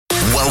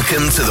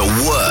Welcome to the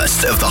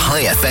worst of the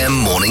High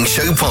FM Morning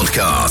Show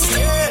podcast.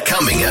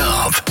 Coming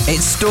up.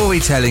 It's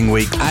storytelling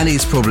week.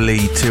 Annie's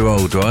probably too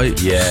old, right?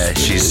 Yeah,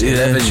 she's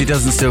 11. She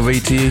doesn't still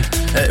read to you?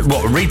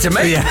 Read to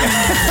me? Yeah.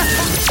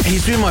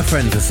 He's been my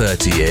friend for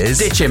 30 years.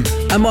 Ditch him.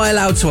 Am I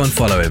allowed to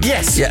unfollow him?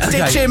 Yes. Yeah,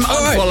 okay. Ditch him,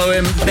 unfollow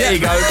him. There you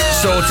go.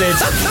 Sorted.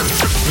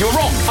 You're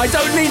wrong. I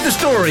don't need the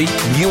story.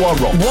 You are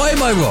wrong. Why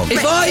am I wrong?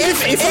 Wait.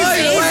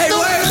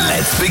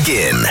 Let's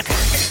begin.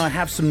 I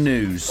have some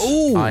news.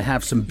 Ooh. I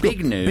have some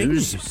big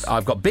news.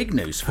 I've got big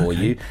news for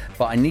you,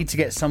 but I need to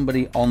get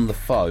somebody on the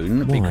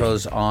phone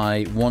because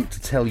I want to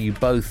tell you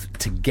both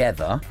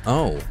together.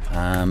 Oh.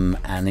 And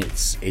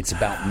it's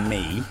about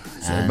me.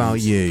 It's about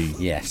you.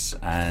 Yes,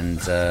 and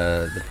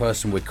the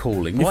person we're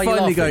calling. You're Why are you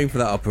finally laughing? going for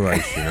that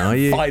operation, are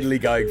you? Finally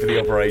going for the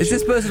operation. Is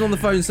this person on the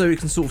phone so it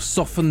can sort of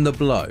soften the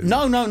blow?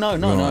 No.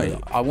 Right.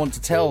 I want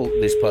to tell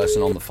this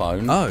person on the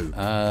phone,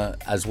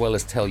 as well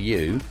as tell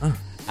you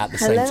at the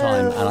same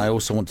time, and I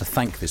also want to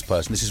thank this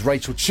person. This is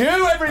Rachel Chew,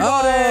 everybody!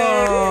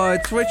 Oh,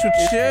 it's Rachel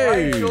Chew.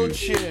 Rachel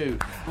Chew.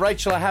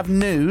 Rachel, I have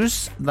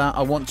news that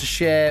I want to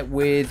share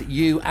with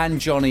you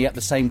and Johnny at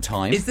the same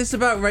time. Is this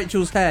about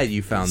Rachel's hair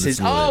you found this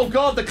morning? Oh,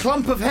 God, the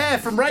clump of hair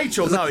from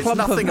Rachel. No, it's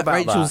nothing about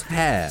Rachel's that.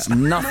 hair. It's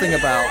nothing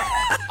about...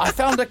 I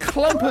found a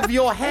clump of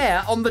your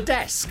hair on the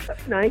desk.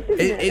 Nice, isn't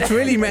it? It's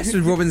really messed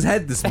with Robin's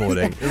head this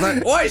morning. It's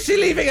like, why is she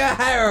leaving her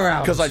hair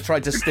around? Because I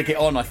tried to stick it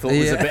on, I thought it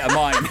was a bit of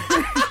mine.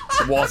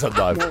 Wasn't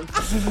though.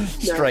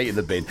 Straight in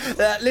the bin.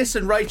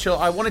 Listen, Rachel,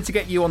 I wanted to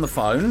get you on the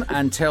phone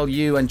and tell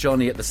you and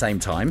Johnny at the same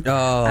time.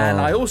 Oh.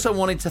 And I also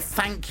wanted to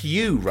thank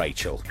you,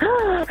 Rachel,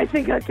 I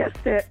think I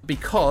guessed it.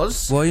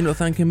 because... Why are you not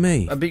thanking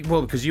me?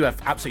 because you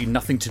have absolutely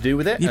nothing to do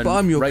with it. Yeah, and but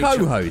I'm your Rachel-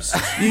 co-host.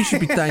 You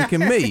should be thanking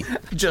me.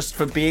 Just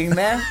for being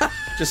there?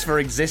 Just for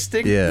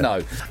existing? Yeah.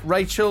 No.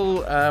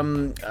 Rachel,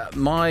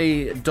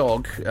 my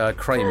dog,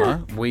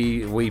 Kramer,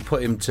 we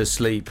put him to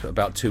sleep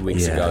about 2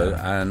 weeks ago,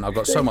 and I've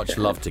got so much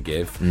love to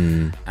give.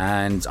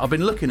 And I've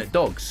been looking at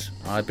dogs.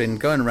 I've been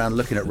going around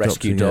looking at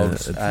rescue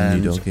dogs. a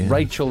new dog, yeah.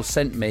 Rachel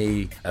sent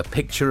me a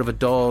picture of a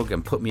dog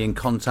and put me in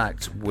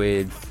contact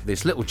with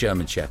this little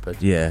German Shepherd.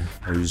 Yeah.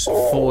 Who's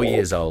 4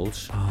 years old.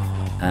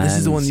 This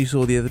is the one you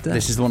saw the other day.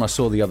 This is the one I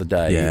saw the other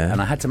day, Yeah.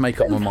 and I had to make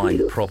up my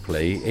mind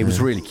properly. It was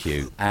really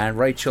cute. And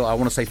Rachel, I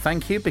want to say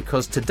thank you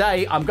because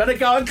today I'm going to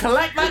go and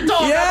collect that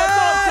dog.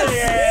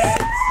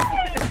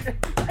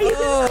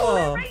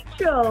 Oh.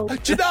 Rachel. Do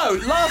you know,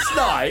 last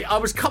night I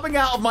was coming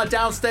out of my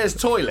downstairs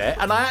toilet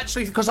and I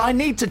actually, because I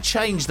need to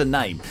change the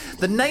name.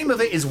 The name of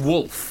it is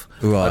Wolf.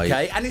 Right.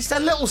 Okay, and it's a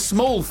little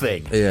small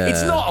thing. Yeah.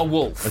 It's not a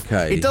wolf.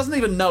 Okay. It doesn't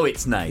even know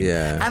its name.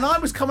 Yeah. And I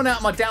was coming out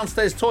of my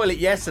downstairs toilet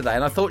yesterday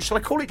and I thought, shall I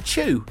call it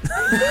Chew? Call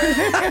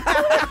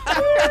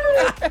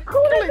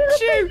it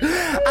Chew.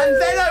 And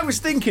then I was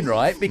thinking,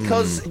 right,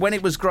 because when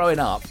it was growing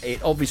up,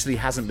 it obviously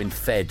hasn't been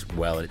fed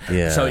well.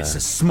 Yeah. So it's a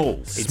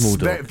small. It's Small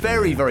dog,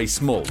 very, very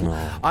small.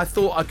 I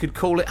thought I could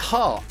call it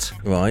Hart.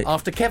 Right.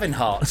 After Kevin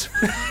Hart.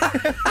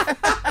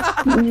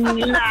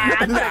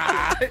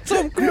 Nah.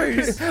 Tom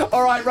Cruise.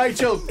 All right,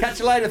 Rachel, catch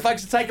you later.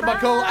 Thanks for taking my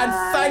call. And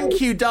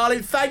thank you,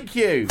 darling. Thank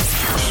you.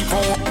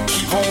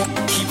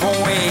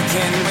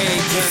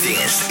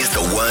 This is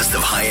the worst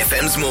of High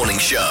FM's morning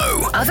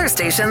show. Other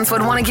stations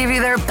would want to give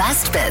you their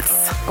best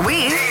bits.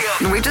 We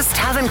just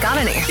haven't got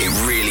any.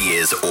 It really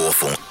is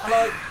awful.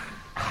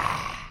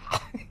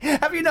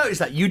 Have you noticed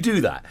that? You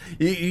do that.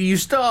 You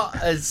start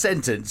a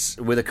sentence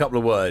with a couple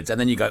of words and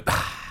then you go...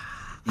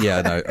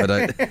 Yeah, no, I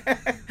don't.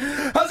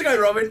 How's it going,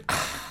 Robin?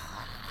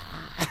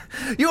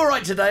 You all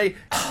right today?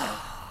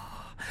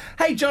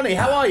 Hey, Johnny,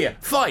 how are you?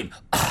 Fine.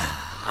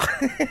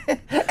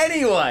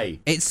 Anyway.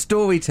 It's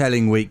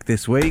storytelling week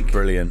this week.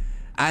 Brilliant.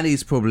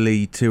 Annie's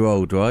probably too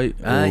old, right?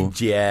 Or-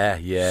 Yeah.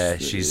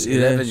 She's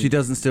Yeah, 11. she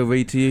doesn't still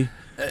read to you?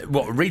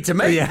 Read to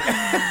me? Yeah.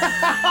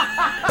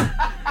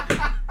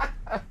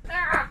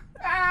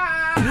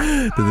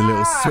 There's a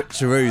little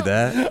switcheroo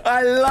there.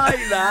 I like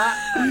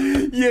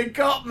that. You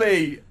got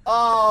me.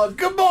 Oh,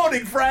 good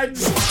morning,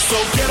 friends. So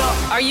get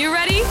up. Are you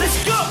ready?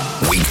 Let's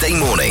go. Weekday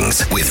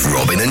mornings with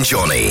Robin and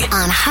Johnny.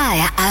 On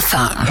High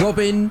FM.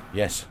 Robin,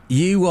 Yes.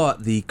 you are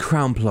at the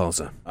Crown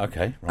Plaza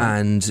Okay. Right.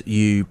 and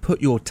you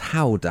put your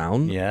towel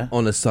down Yeah.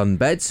 on a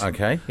sunbed.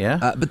 Okay.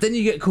 Yeah. But then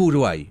you get called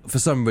away for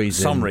some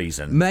reason. Some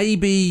reason.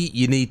 Maybe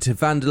you need to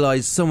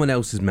vandalise someone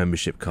else's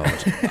membership card.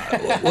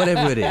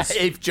 Whatever it is.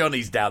 If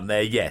Johnny's down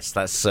there, yes,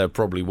 that's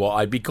probably what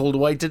I'd be called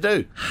away to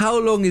do. How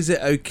long is it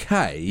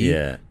okay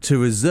Yeah. to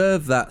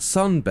reserve that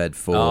sunbed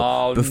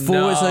for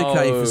before it's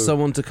okay for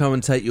someone to come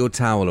and take your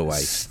towel away?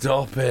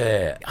 Stop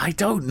it. I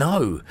don't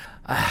know.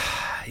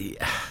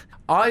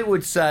 I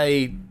would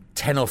say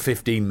 10 or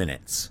 15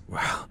 minutes.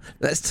 Wow.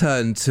 Let's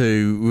turn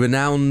to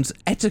renowned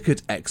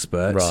etiquette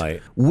expert,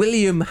 Right.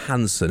 William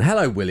Hanson.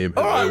 Hello, William.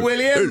 All right,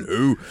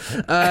 William.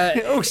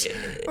 Hello.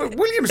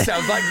 William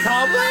sounds like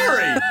Carl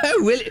Larry.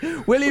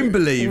 William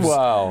believes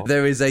Wow.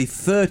 there is a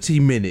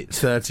 30-minute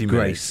 30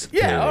 grace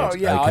Yeah,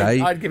 period, okay.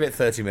 okay? I'd give it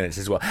 30 minutes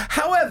as well.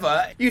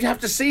 However, you'd have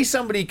to see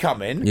somebody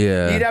come in.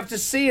 Yeah. You'd have to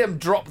see him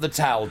drop the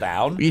towel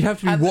down. You'd have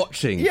to be and-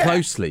 watching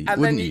closely, and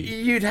wouldn't then you?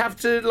 You'd have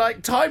to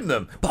time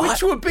them,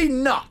 which would be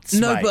nuts.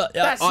 No, mate. but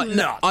that's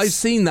nuts. I've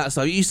seen that.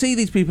 So you see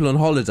these people on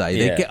holiday.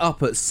 Yeah. They get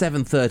up at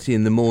 7:30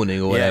 in the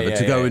morning or whatever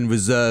to go and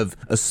reserve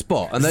a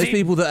spot. And those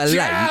people that are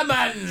late.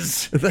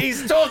 Germans.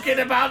 He's talking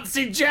about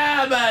the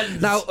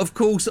Germans. Now, of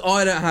course,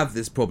 I don't have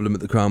this problem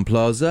at the Crowne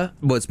Plaza.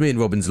 Well, it's me and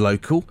Robin's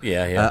local.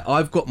 Yeah.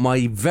 I've got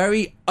my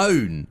very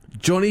own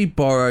Johnny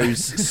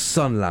Borrow's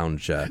Sun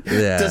Lounger.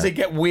 Yeah. Does it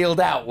get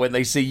wheeled out when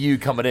they see you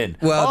coming in?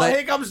 Well,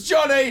 here comes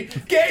Johnny.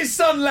 Get his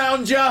Sun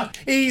Lounger.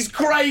 He's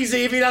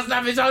crazy if he doesn't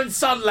have his own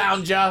Sun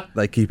Lounger.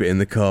 They keep it in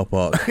the car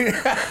park.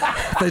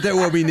 They don't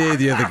want me near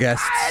the other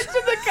guests. It's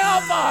in the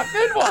car park.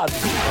 Good one.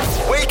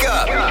 Wake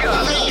up!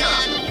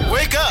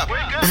 Wake up!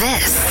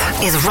 This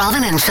is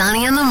Robin and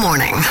Johnny in the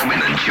morning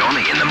Robin and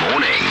Johnny in the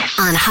morning.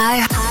 on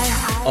High.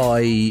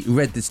 I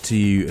read this to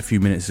you a few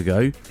minutes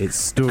ago. It's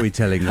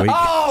storytelling week.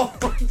 Oh,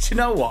 do you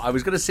know what? I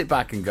was going to sit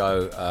back and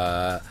go,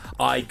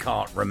 I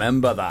can't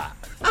remember that.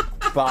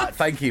 But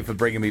thank you for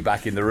bringing me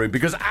back in the room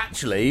because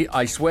actually,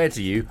 I swear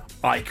to you,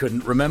 I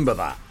couldn't remember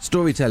that.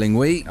 Storytelling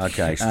week.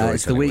 Okay, It's the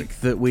storytelling week week.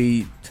 that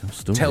we tell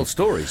stories. Tell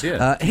stories,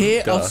 yeah.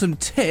 Here Duh. are some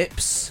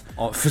tips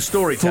For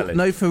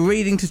storytelling. for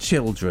reading to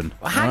children.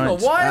 Hang on,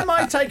 Right. why am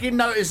I taking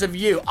notice of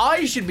you?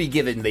 I should be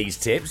giving these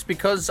tips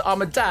because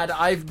I'm a dad.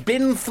 I've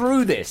been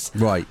through this.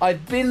 Right.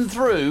 I've been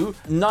through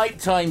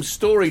nighttime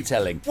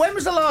storytelling. When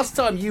was the last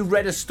time you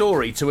read a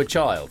story to a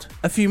child?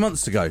 A few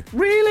months ago.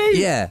 Really?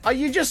 Yeah. Are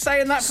you just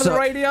saying that for So, the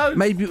radio?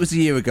 Maybe it was a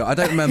year ago. I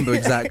don't remember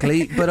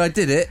exactly, but I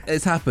did it.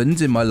 It's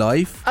happened in my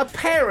life. A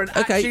parent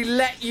Okay. actually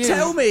let you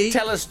Tell me.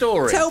 tell a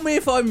story. Tell me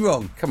if I'm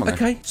wrong. Come on then.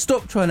 Okay.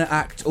 Stop trying to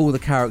act all the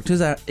characters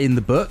out in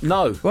the book.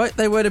 No. Right?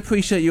 They won't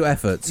appreciate your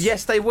efforts.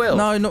 Yes, they will.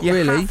 No, not you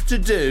really. You have to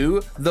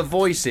do the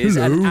voices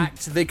and Hello.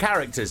 act the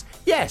characters.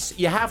 Yes,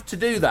 you have to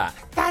do that.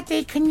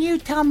 Daddy, can you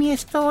tell me a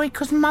story?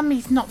 Because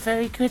Mummy's not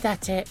very good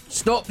at it.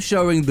 Stop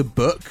showing the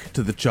book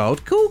to the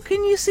child. Cool,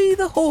 can you see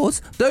the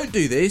horse? Don't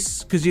do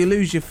this, because you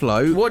lose your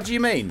flow. What do you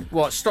mean?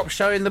 What, stop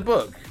showing the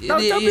book? No,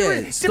 Yeah, don't be yeah,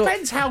 rude. stop.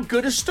 Depends how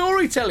good a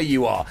storyteller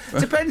you are.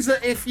 Depends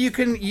that if you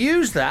can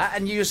use that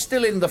and you're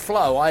still in the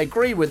flow, I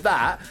agree with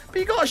that. But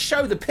you got to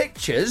show the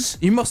pictures.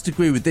 You must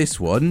agree with this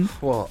one.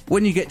 What?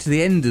 When you get to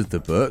the end of the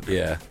book,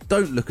 Yeah.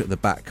 don't look at the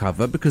back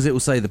cover, because it will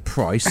say the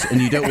price, and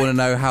you don't want to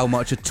know how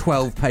much a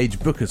 12-page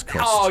book has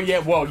cost. Oh, yeah,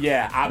 well,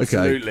 yeah,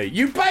 absolutely.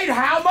 You paid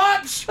how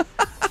much?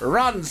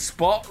 Run,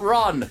 Spot,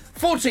 run.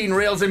 14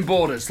 reels in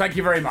Borders. Thank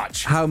you very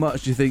much. How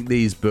much do you think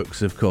these books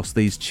have cost,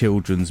 these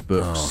children's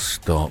books?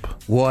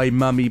 stop. Why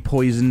Mummy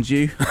Poisoned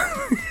You?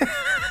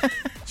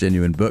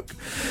 Genuine book.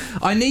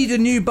 I Need a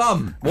New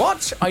Bum.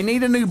 What? I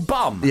need a new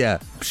bum? Yeah,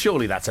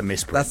 Surely that's a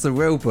misprint. that's the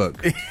real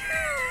book.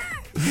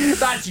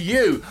 That's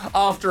you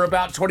after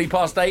about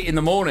 8:20 in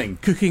the morning.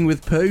 Cooking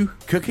with Pooh.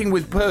 Cooking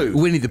with Pooh.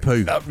 Winnie the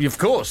Pooh. Of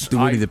course. The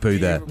Winnie the Pooh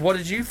there. What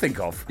did you think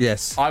of?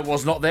 Yes. I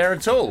was not there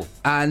at all.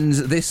 And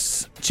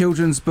this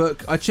children's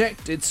book, I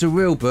checked, it's a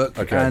real book,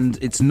 Okay. and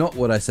it's not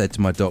what I said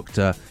to my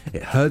doctor.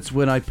 It hurts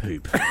when I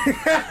poop.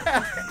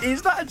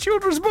 Is that a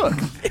children's book?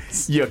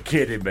 You're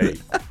kidding me.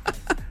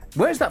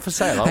 Where's that for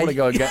sale? I want to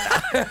go and get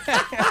that.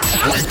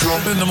 Wake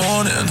up in the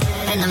morning.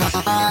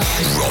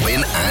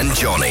 Robin and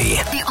Johnny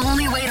The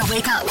only way to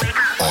wake up.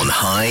 on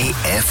High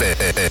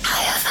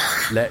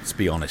FM. Let's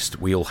be honest,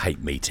 we all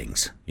hate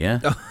meetings, yeah?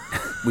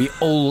 We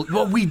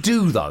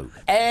do though.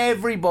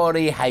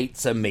 Everybody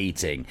hates a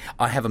meeting.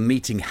 I have a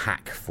meeting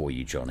hack for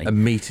you, Johnny. A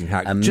meeting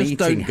hack. A Just meeting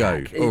don't go.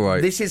 hack. All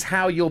right. This is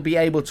how you'll be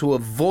able to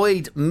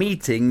avoid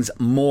meetings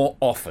more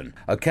often.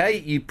 Okay?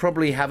 You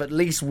probably have at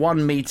least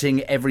one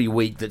meeting every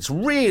week that's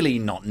really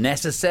not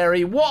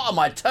necessary. What am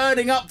I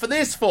turning up for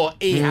this for,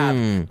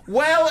 Ehab?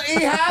 Well,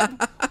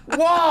 Ehab,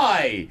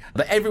 why?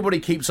 But everybody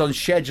keeps on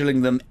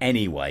scheduling them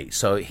anyway.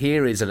 So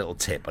here is a little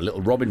tip, a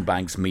little Robin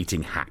Banks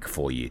meeting hack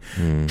for you.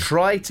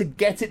 Try to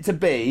get it to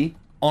be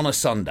on a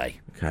Sunday.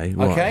 Okay,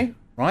 why? Okay?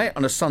 Right?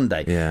 On a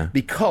Sunday. Yeah.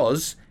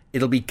 Because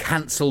it'll be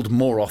cancelled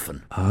more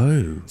often.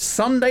 Oh.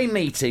 Sunday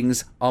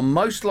meetings are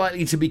most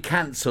likely to be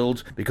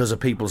cancelled because of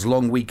people's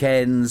long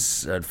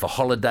weekends and for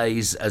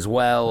holidays as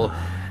well.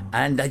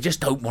 And they just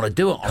don't want to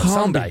do it on a Can't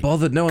Sunday. be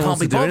bothered. No one Can't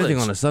wants to be do bothered.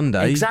 anything on a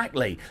Sunday.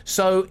 Exactly.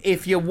 So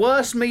if your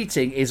worst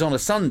meeting is on a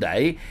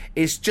Sunday,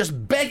 it's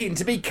just begging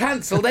to be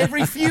cancelled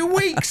every few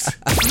weeks.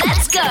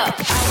 Let's go. I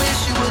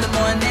wish you were the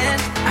morning.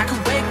 I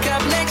could wake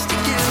up next to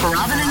you.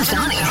 Robin and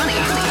Johnny.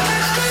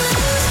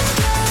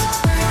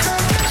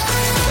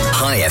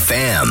 High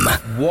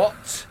FM.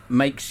 What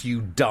makes you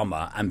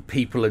dumber? And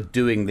people are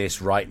doing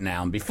this right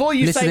now. And before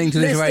you Listening say to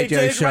this listening radio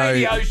to this show.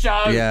 radio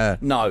show, Yeah.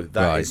 no,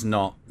 that is Right.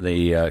 not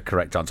the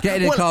correct answer.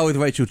 Get in a car with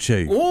Rachel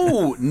Chu.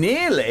 Oh,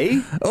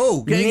 nearly.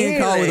 Oh, getting in a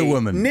car with a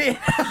woman.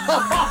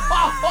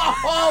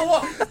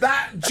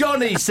 That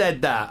Johnny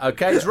said that.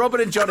 Okay, it's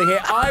Robin and Johnny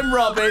here. I'm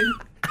Robin.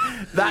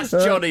 That's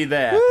Johnny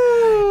there.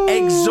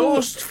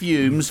 exhaust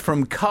fumes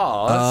from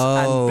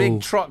cars and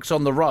big trucks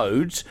on the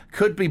roads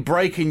could be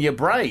breaking your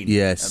brain.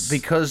 Yes.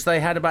 Because they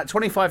had about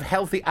 25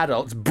 healthy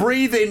adults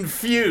breathe in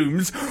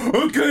fumes.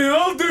 Okay,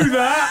 I'll do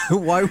that.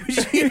 Why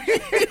would you?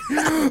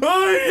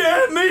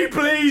 Oh, yeah, me,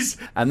 please.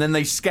 And then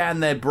they scan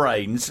their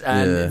brains.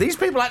 And these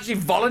people actually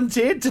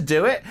volunteered to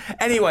do it.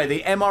 Anyway,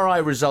 the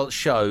MRI results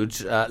showed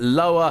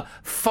lower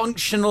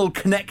functional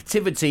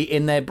connectivity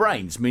in their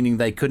brains, meaning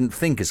they couldn't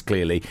think as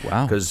clearly.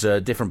 Wow. Because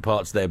different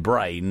parts of their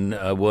brain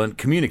weren't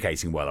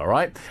communicating well, all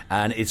right?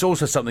 And it's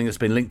also something that's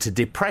been linked to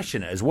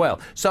depression as well.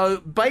 So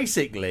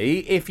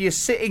basically, if you're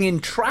sitting in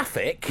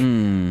traffic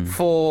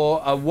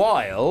for a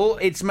while,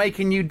 it's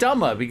making you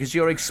dumber because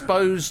you're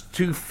exposed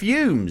to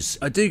fumes.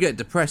 I do get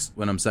depressed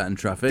when I'm sat in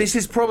traffic. This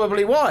is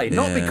probably why.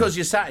 Not Yeah. because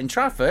you're sat in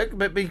traffic,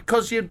 but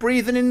because you're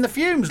breathing in the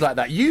fumes like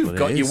that. You've Well,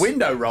 got it your is.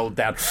 window rolled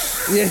down.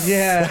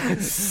 Yeah.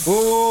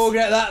 Oh,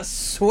 get that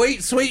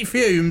sweet, sweet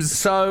fumes.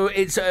 So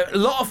it's a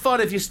lot of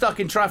fun if you're stuck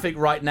in traffic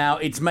right now.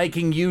 It's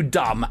making you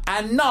dumb.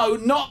 And no,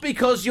 not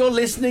because you're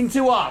listening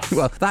to us.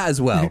 Well, that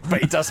as well.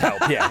 But it does help,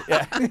 yeah.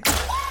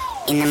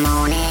 In the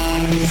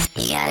morning,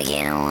 you gotta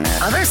get on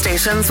up. Other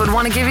stations would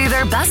want to give you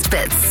their best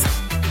bits.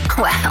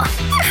 Well,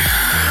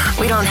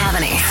 we don't have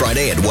any.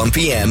 Friday at 1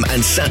 p.m.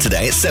 and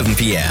Saturday at 7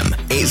 p.m.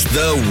 It's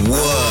the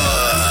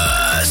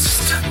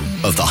worst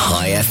of the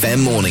High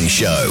FM morning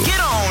show. Get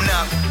on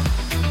up.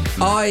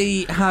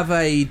 I have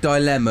a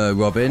dilemma,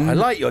 Robin. I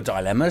like your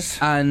dilemmas.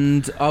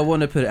 And I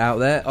want to put it out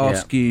there,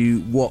 ask you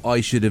what I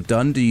should have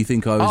done. Do you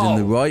think I was in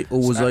the right or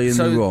was I in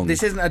the wrong?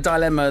 This isn't a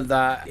dilemma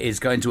that is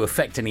going to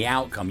affect any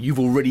outcome. You've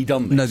already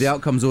done this. No, the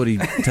outcome's already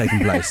taken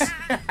place.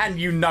 And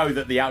you know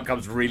that the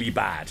outcome's really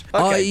bad.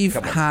 Okay, I've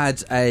come on.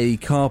 had a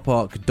car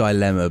park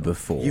dilemma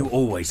before. You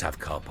always have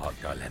car park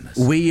dilemmas.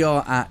 We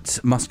are at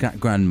Muscat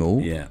Grand Mall,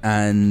 Yeah.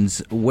 and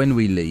when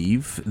we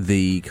leave,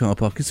 the car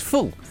park is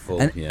full.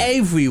 And yeah.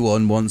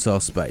 everyone wants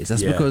our space.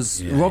 That's Yeah, because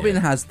yeah, Robin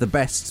yeah. has the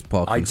best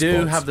parking I do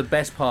spots. have the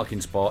best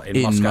parking spot in,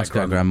 In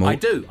Muscat Grand Mall. I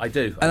do.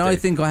 And I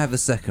think I have the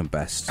second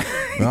best,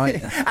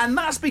 right? And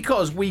that's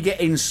because we get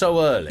in so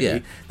early. Yeah.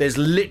 There's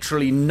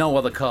literally no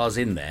other cars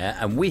in there,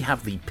 and we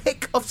have the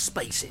pick of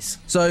spaces.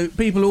 So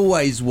people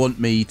always want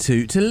me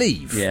to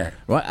leave. Yeah.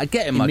 Right? I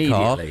get in my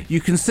car. Immediately.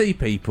 You can see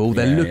people.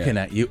 They're Yeah, looking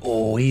yeah. at you.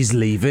 Oh, he's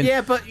leaving.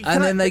 Yeah, but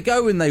and then they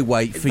go and they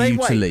wait for you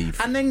to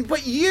leave. And then,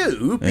 but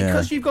you,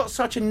 because you've got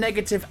such a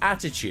negative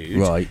attitude,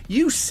 Right.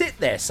 you sit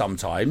there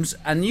sometimes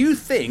and you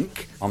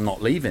think, I'm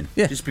not leaving.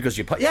 Yeah. Just because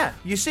you're...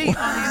 you see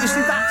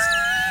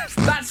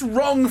that's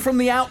wrong from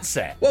the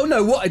outset. Well,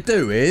 no. What I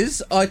do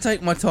is I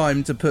take my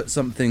time to put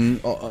something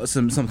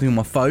on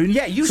my phone.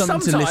 Yeah, you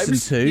something sometimes to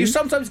listen to. You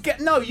sometimes get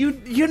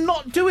you're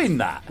not doing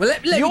that. Well,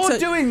 let me you're tell-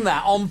 doing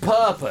that on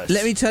purpose.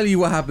 Let me tell you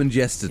what happened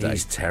yesterday.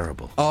 He's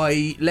terrible.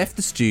 I left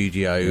the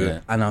studio Yeah.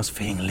 and I was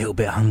feeling a little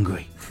bit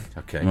hungry.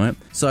 Okay. Right.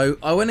 So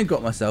I went and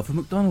got myself a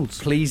McDonald's.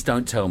 Please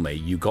don't tell me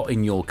you got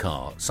in your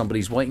car,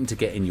 somebody's waiting to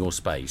get in your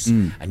space,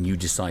 and you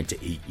decide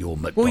to eat your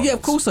McDonald's. Well, yeah,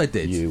 of course I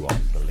did. You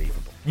unbelievable.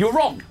 You're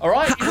wrong, all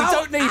right? How- we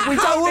don't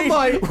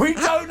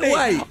need.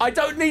 Wait. I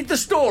don't need the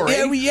story.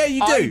 Yeah, you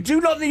do. I do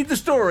not need the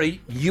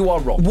story. You are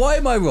wrong. Why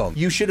am I wrong?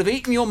 You should have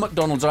eaten your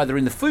McDonald's either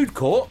in the food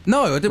court.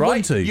 No, I didn't right?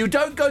 want to. You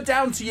don't go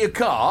down to your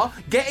car,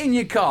 get in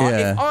your car.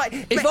 Yeah. No.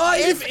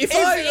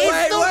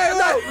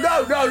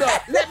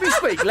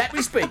 Let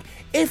me speak.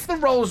 If the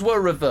roles were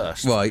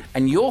reversed, Right.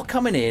 and you're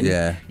coming in,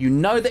 Yeah. you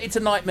know that it's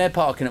a nightmare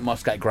parking at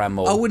Muscat Grand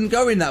Mall. I wouldn't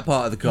go in that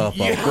part of the car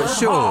park, but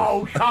sure.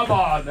 Oh, come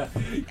on.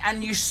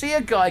 And you see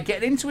a guy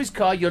getting into his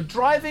car, you're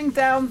driving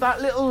down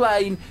that little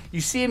lane,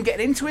 you see him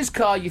getting into his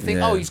car, you think,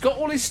 Yeah. oh, he's got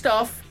all his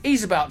stuff,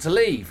 he's about to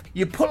leave.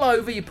 You pull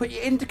over, you put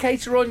your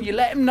indicator on, you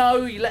let him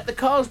know, you let the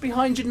cars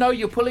behind you know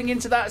you're pulling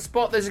into that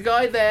spot, there's a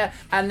guy there,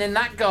 and then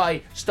that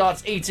guy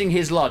starts eating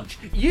his lunch.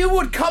 You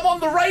would come on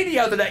the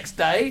radio the next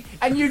day,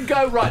 and you'd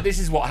go, right, this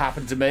is what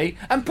happened to me,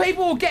 and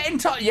people will get in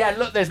touch. Yeah,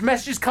 look, there's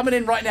messages coming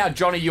in right now.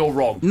 Johnny, you're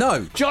wrong.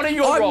 No. Johnny,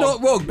 you're I'm wrong.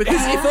 not wrong, because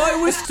if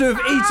I was to have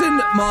eaten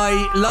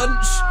my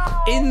lunch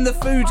in the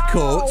food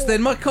court,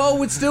 then my car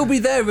would still be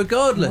there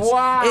regardless.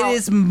 Wow. It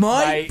is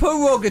my Mate.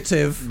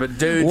 prerogative But,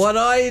 dude, what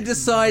I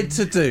decide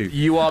to do.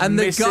 You are and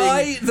missing... the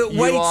guy that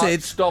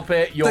waited... Stop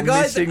it. You're the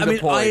guy missing that, the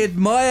point. I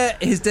admire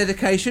his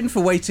dedication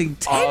for waiting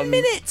 10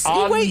 minutes.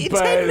 He waited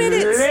 10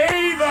 minutes.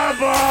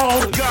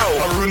 Unbelievable. Go.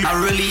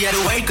 I really had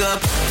to wake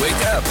up.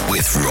 Wake up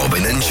with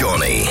Robin and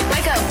Johnny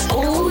Wake up.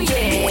 Oh,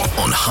 yeah.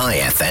 on High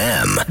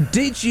FM.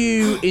 Did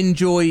you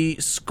enjoy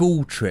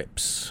school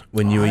trips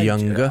when you were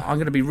younger? I'm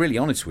going to be really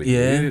honest with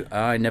Yeah. you.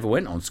 I never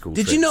went on school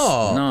Did trips. you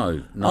not?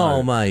 No.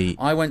 Oh, mate.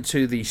 I went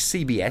to the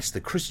CBS,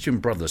 the Christian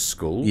Brothers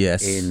School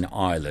Yes. in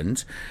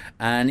Ireland.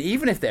 And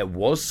even if there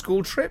was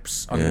school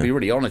trips, I'm going to be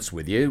really honest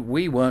with you,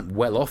 we weren't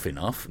well off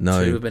enough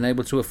No. to have been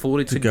able to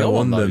afford it to go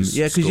on them. those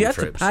Yeah, 'cause you school had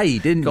to trips. pay,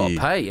 didn't Got you?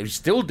 to pay. You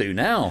still do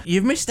now.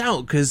 You've missed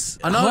out because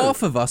I know.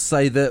 half of us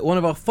say that one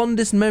of our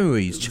fondest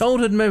memories,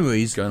 childhood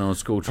memories, Going on a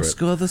school trip.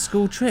 are the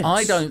school trips.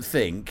 I don't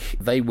think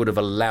they would have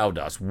allowed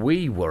us.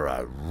 We were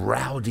a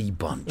rowdy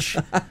bunch.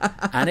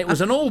 And it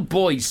was an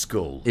all-boys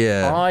school.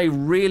 Yeah. I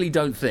really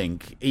don't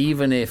think,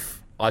 even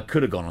if I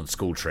could have gone on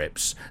school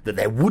trips, that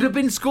there would have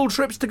been school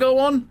trips to go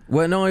on?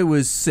 When I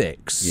was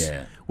 6,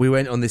 we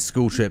went on this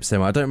school trip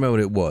somewhere. I don't remember what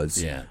it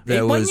was. Yeah.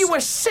 When you were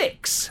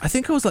 6? I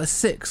think I was like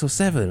 6 or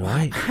 7,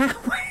 right?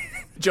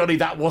 Johnny,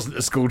 that wasn't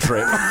a school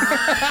trip.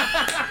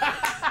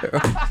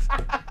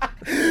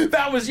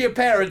 That was your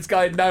parents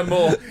going, no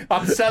more.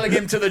 I'm selling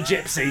him to the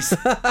gypsies.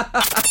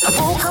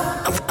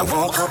 I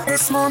woke up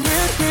this morning.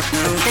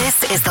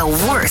 This is the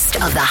worst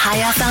of the High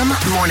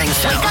FM morning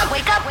show.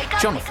 Wake up.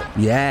 Jonathan,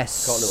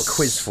 Yes. got a little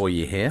quiz for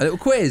you here. A little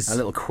quiz? A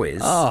little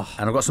quiz. Oh.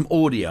 And I've got some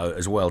audio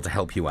as well to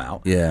help you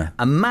out. Yeah.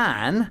 A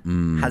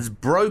man has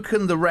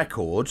broken the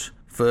record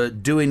for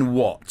doing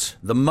what?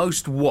 The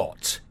most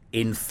what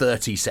in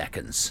 30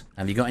 seconds?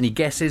 Have you got any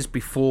guesses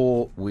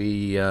before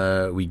we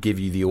give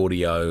you the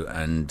audio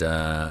and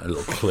a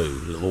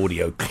little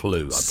audio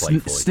clue I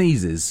played for you?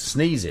 Sneezes.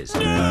 Sneezes.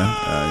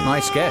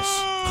 Nice guess.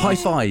 High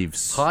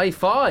fives. High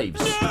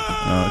fives.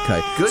 Oh,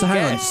 okay. Good so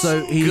hang guess.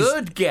 on. So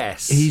Good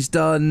guess. He's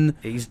done.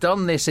 He's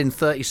done this in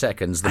 30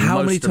 seconds.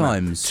 How many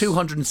times?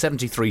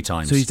 273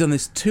 times. So he's done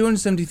this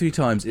 273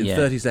 times in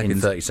 30 seconds. In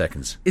 30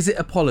 seconds. Is it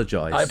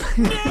apologise?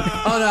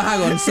 Oh no,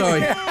 hang on.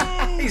 Sorry.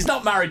 He's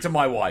not married to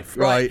my wife.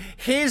 Right.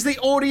 Here's the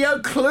audio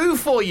clue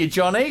for you,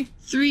 Johnny.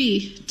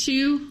 3,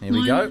 2, Here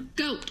we 1,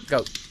 go.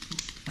 go.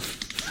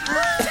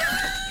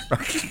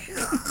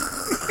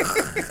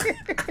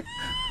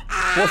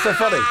 What's so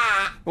funny?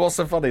 What's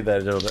so funny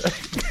there, Jonathan?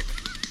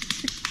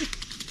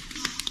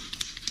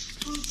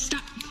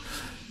 Stop.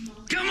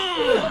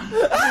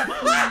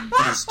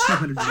 That is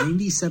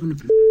 297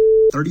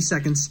 30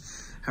 seconds.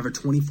 However,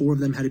 24 of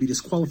them had to be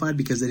disqualified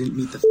because they didn't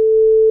meet the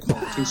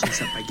qualifications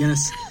set by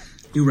Guinness.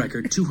 New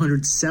record,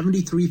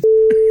 273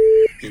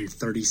 in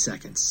 30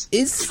 seconds.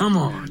 Come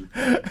on.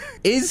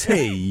 Is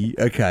he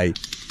okay?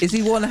 Is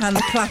he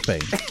one-handed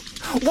clapping?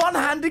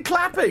 One-handed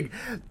clapping?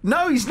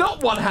 No, he's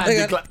not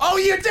one-handed clapping. Oh,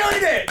 you're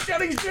doing it!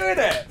 Johnny's doing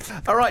it!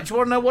 All right, do you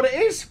want to know what it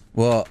is?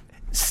 What?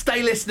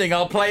 Stay listening,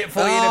 I'll play it for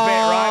you in a bit,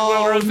 right?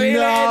 We'll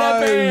reveal it in a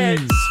bit.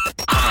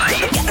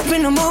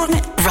 In the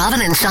morning.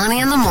 Robin and Johnny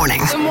in the morning.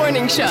 The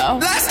morning show.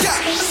 Let's go!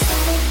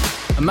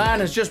 A man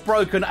has just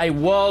broken a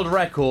world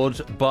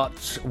record,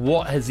 but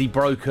what has he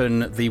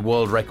broken the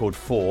world record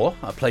for?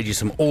 I played you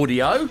some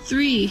audio.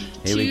 3, Here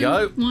 2, we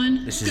go.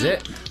 1, This is go.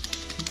 it.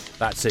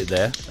 That's it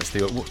there. That's the.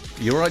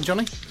 You all right,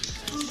 Johnny?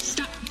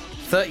 Stop.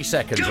 30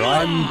 seconds,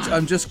 right?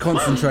 I'm just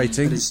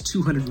concentrating. That is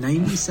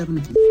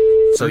 297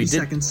 So he 30 did.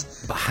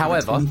 seconds. But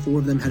however, 24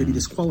 of them had to be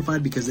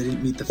disqualified because they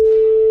didn't meet the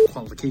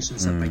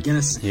qualifications set by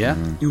Guinness. yeah.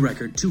 New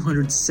record,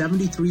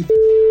 273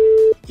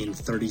 in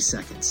 30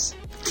 seconds.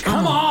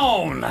 Come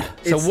on!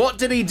 So what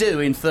did he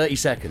do in 30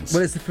 seconds?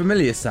 Well, it's the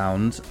familiar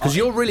sound. Because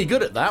you're really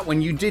good at that when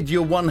you did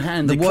your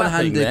one-handed The clapping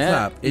one-handed there.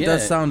 clap. It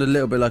does sound a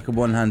little bit like a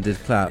one-handed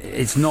clap.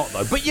 It's not,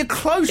 though. But you're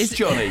close,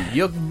 Johnny.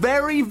 You're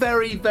very,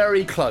 very,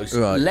 very close.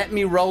 Right. Let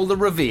me roll the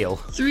reveal.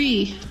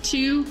 3,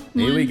 2, 1,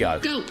 Here we go.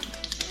 Go.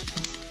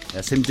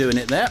 That's him doing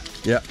it there.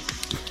 Yep.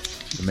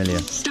 Familiar.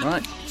 Stop.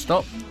 Right,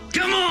 stop.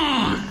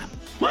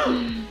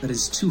 That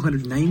is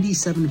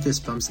 297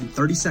 fist bumps in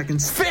 30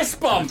 seconds. Fist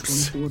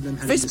bumps! 24 of them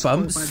had Fist to be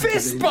bumps? disqualified because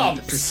Fist they didn't meet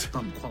the bumps! fist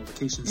bump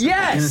qualifications set by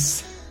Yes!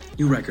 Guinness.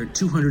 New record,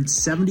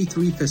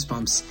 273 fist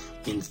bumps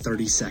in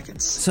 30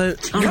 seconds. So,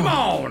 Come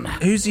on!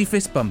 who's he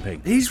fist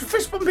bumping? He's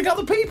fist bumping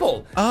other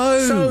people.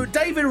 Oh. So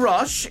David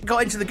Rush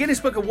got into the Guinness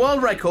Book of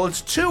World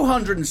Records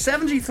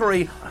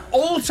 273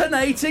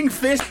 alternating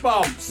fist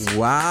bumps.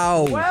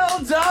 Wow.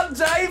 Well done,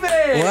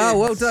 David! Wow,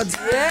 well done.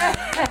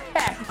 Yeah!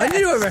 I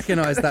knew I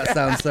recognised that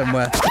sound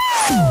somewhere.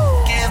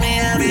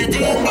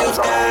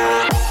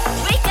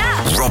 Wake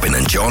up. Robin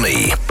and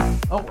Johnny.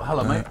 Oh,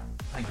 hello, mate.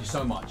 Thank you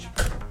so much.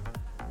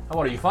 How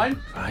are you? Fine?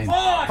 Fine.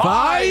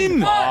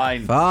 Fine!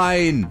 Fine.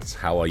 Fine.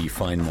 How are you?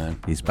 Fine, man.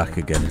 He's back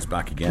again. He's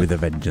back again. With a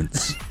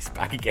vengeance. He's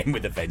back again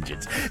with a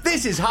vengeance.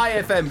 This is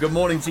High FM. Good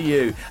morning to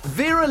you.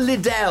 Vera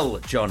Liddell,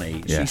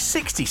 Johnny. Yeah. She's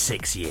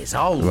 66 years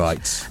old.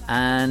 Right.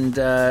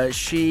 And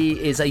she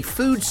is a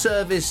food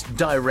service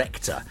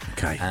director.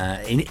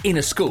 Okay. In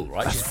a school,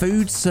 right? A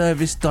food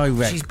service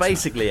director. She's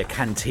basically a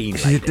canteen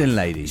lady. She's a dinner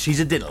lady. She's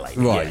a dinner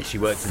lady. Right. Yeah, she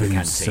works in Food the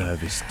canteen.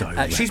 service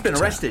director. She's been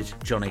arrested,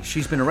 Johnny.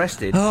 She's been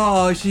arrested.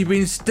 Oh, she's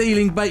been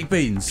stealing baked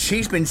beans.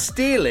 She's been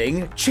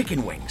stealing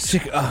chicken wings.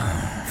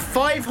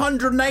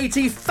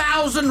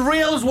 580,000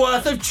 reals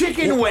worth of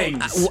chicken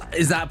wings.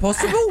 Is that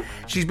possible?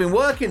 She's been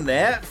working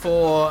there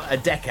for a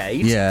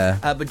decade. Yeah.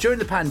 But during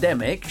the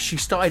pandemic, she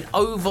started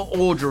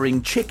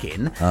over-ordering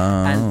chicken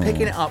and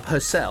picking it up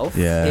herself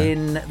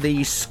in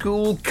the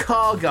school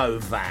cargo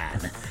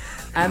van.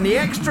 And the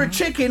extra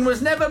chicken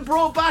was never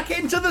brought back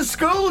into the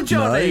school,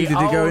 Johnny. No, did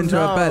it go into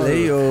her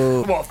belly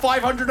or what?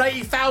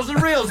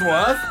 580,000 reals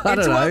worth I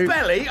into don't her know.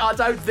 belly? I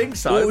don't think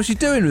so. what was she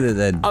doing with it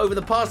then? Over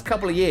the past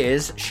couple of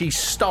years, she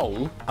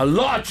stole a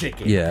lot of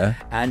chicken. Yeah.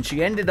 And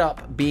she ended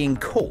up being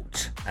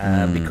caught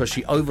because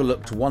she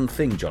overlooked one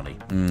thing, Johnny.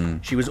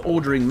 She was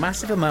ordering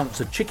massive amounts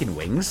of chicken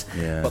wings,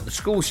 but the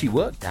school she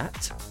worked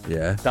at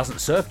doesn't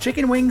serve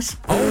chicken wings.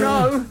 Oh,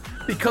 no,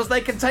 because they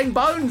contain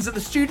bones and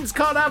the students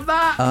can't have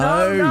that.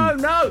 Oh. No,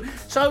 no.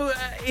 So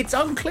it's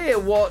unclear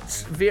what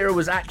Vera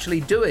was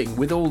actually doing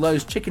with all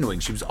those chicken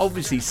wings. She was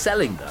obviously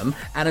selling them,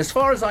 and as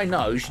far as I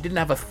know, she didn't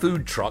have a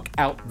food truck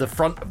out the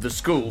front of the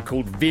school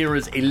called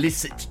Vera's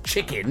Illicit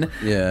Chicken.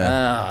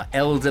 Yeah.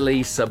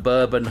 Elderly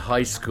suburban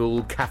high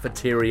school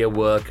cafeteria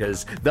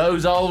workers.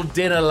 Those old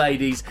dinner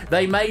ladies.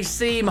 They may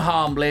seem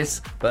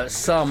harmless, but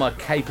some are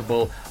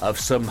capable of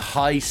some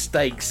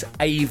high-stakes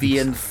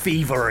avian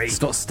thievery.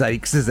 It's not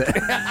steaks, is it?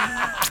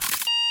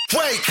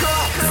 Wake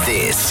up!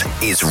 This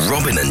is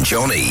Robin and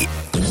Johnny.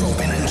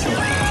 Robin and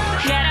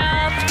Johnny. Get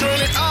up! Turn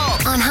it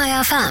up! On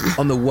High FM.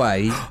 On the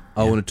way,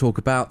 I want to talk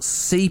about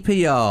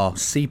CPR.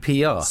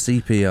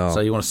 CPR.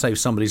 So you want to save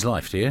somebody's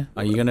life, do you?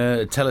 Are you going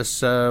to tell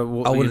us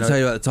what I want to tell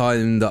you about the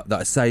time that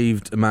I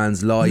saved a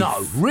man's life.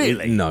 No,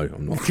 really? No,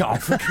 I'm not.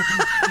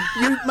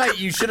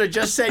 You should have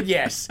just said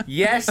yes.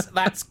 Yes,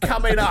 that's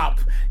coming up.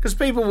 Because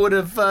people would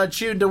have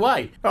tuned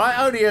away. Right?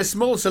 Only a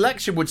small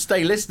selection would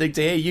stay listening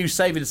to hear you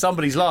saving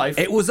somebody's life.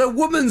 It was a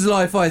woman's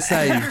life I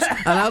saved,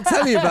 and I'll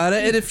tell you about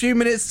it in a few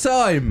minutes'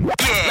 time.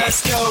 Yeah.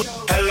 Let's go.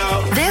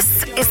 Hello.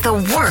 This is the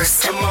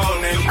worst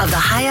of the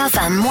High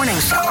FM morning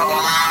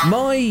show.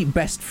 My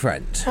best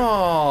friend.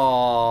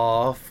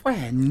 Aww,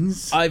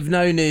 friends. I've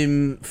known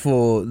him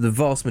for the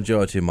vast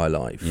majority of my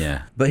life.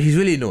 Yeah. But he's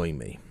really annoying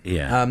me.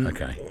 Yeah,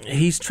 okay.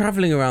 He's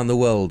travelling around the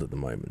world at the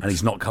moment. And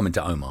he's not coming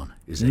to Oman,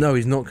 is he? No,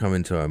 he's not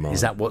coming to Oman.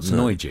 Is that what's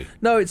annoyed you?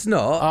 No, it's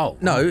not. Oh.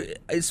 No,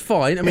 it's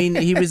fine. I mean,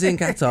 he was in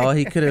Qatar.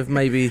 He could have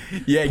maybe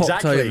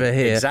popped over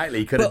here. Exactly,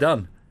 he could have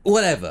done.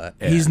 Whatever.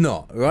 Yeah. He's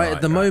not, right?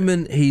 At the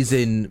moment, he's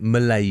in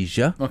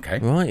Malaysia. Okay.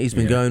 Right? He's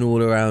been going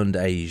all around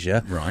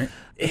Asia. Right.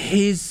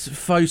 His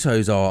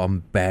photos are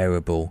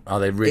unbearable. Are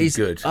they really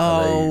good? Do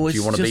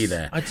you want to be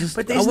there? I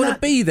want to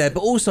be there,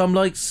 but also I'm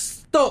like,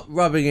 stop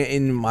rubbing it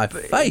in my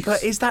face.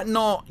 But is that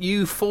not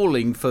you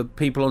falling for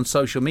people on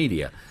social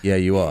media? Yeah,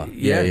 you are.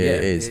 Yeah,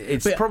 it is.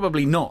 It's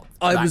probably not.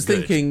 I was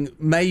thinking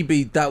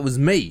maybe that was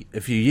me a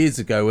few years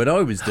ago when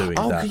I was doing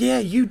that. Oh, yeah,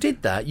 you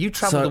did that. You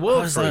travelled the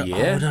world for a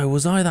year. Oh, no,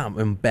 was I that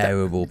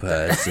unbearable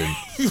person?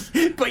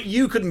 But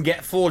you couldn't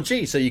get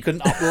 4G, so you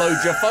couldn't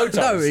upload your photos.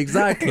 No,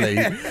 exactly.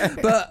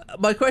 But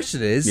my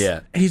question is,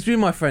 he's been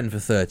my friend for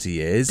 30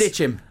 years.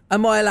 Ditch him.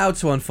 Am I allowed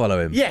to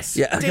unfollow him? Yes.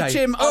 Yeah, okay. Ditch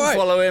him,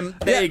 unfollow him.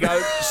 There you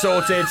go.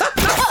 Sorted. 1,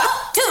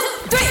 2,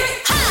 3.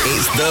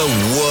 It's the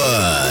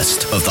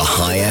worst of the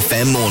High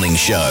FM morning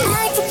show.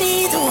 Like to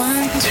be the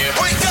one To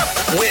wake up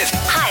with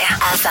High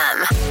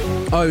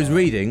FM. I was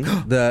reading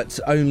that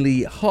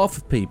only half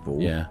of people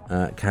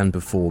can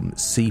perform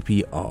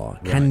CPR.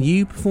 Right. Can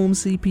you perform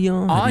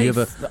CPR? Have you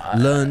ever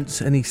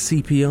learnt any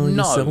CPR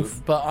yourself?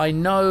 No, but I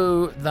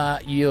know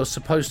that you're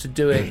supposed to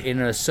do it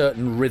in a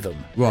certain rhythm.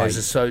 Right.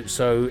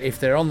 So if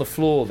they're on the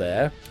floor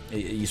there,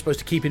 you're supposed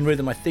to keep in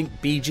rhythm. I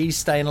think Bee Gees,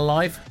 Staying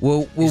Alive.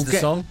 We'll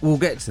song.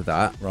 get to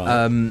that.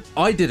 Right.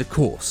 I did a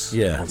course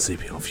on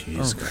CPR a few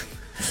years ago.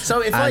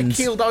 So if I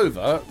keeled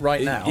over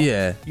right now,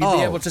 you'd be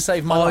able to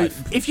save my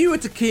life. If you were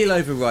to keel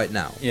over right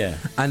now,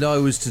 and I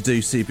was to do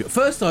CPR,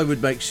 first I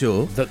would make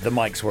sure that the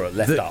mics were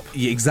left up.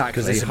 Yeah,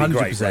 exactly,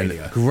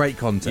 100%. Great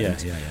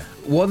content. Yeah.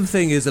 One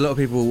thing is a lot of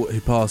people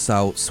who pass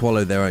out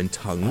swallow their own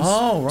tongues.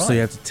 Oh, right. So you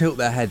have to tilt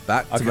their head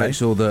back to make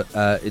sure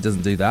that it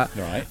doesn't do that.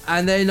 Right.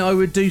 And then I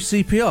would do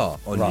CPR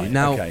on you.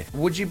 Now,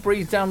 would you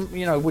breathe down,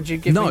 would you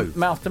give me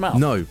mouth to mouth?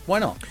 No. Why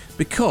not?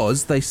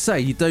 Because they say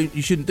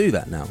you shouldn't do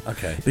that now.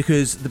 Okay.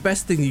 Because the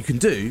best thing you can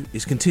do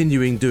is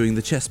continuing doing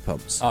the chest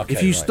pumps. Okay,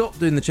 if you stop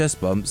doing the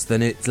chest pumps,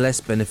 then it's less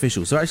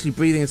beneficial. So actually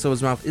breathing in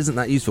someone's mouth isn't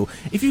that useful.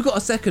 If you've got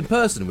a second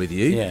person with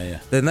you,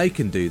 then they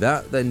can do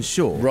that, then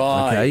sure.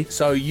 Right. Okay.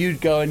 So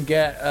you'd go and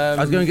get...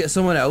 I'd go and get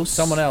someone else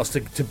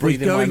to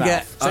breathe in my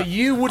mouth. So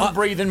you wouldn't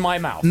breathe in my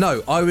mouth?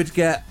 No, I would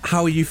get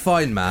How Are You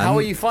Fine Man. How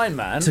Are You Fine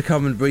Man? To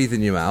come and breathe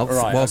in your mouth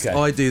whilst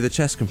I do the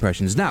chest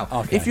compressions.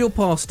 Now, if you're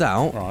passed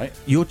out,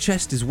 your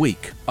chest is weak.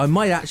 I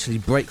might actually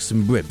break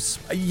some ribs.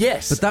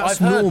 Yes, but that's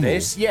I've normal. Heard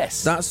this.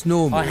 Yes, that's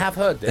normal. I have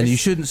heard this. And you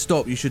shouldn't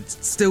stop. You should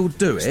still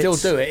do it. Still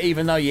do it,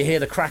 even though you hear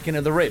the cracking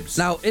of the ribs.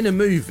 Now, in a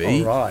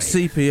movie,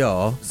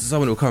 CPR,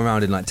 someone will come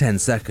around in like 10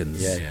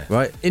 seconds. Yeah.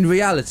 Right? In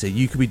reality,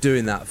 you could be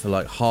doing that for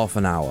like half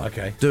an hour.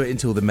 Okay. Do it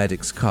until the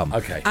medics come.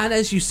 Okay. And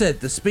as you said,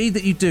 the speed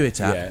that you do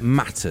it at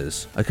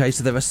matters. Okay,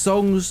 so there are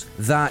songs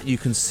that you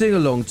can sing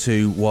along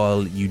to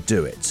while you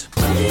do it.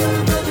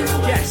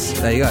 Yes.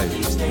 There you go.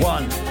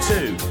 1,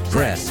 2,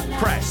 press.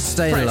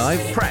 Staying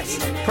alive.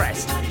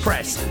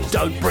 Press.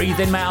 Don't breathe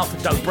in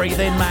mouth. Don't breathe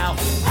in mouth.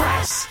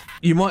 Press.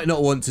 You might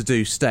not want to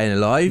do Staying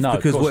Alive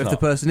because what if the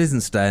person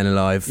isn't staying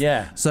alive?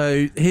 Yeah.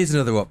 So here's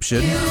another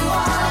option.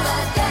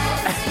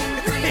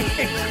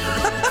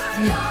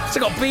 So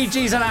got Bee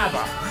Gees and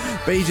ABBA.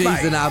 Bee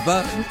Gees and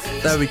ABBA.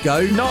 There we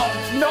go. Not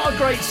a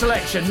great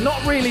selection.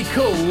 Not really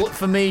cool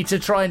for me to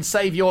try and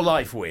save your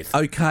life with.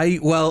 Okay,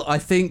 well, I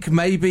think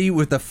maybe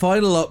with the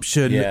final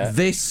option,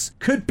 this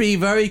could be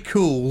very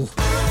cool.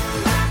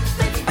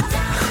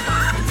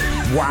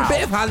 Wow. A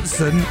bit of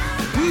Hanson,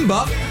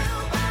 but...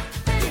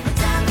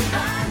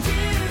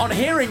 On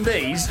hearing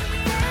these,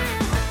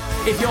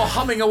 if you're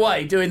humming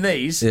away doing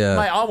these, mate,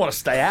 I want to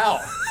stay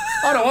out.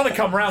 I don't want to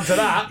come round to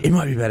that. It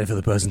might be better for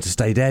the person to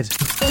stay dead.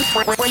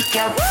 Wake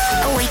up.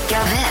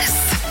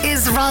 This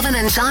is Robin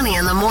and Johnny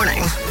in the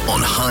morning. On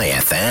High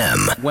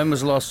FM. When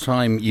was the last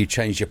time you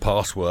changed your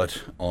password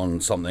on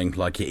something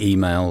like your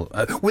email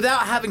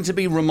without having to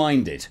be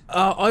reminded?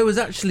 I was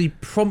actually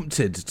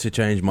prompted to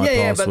change my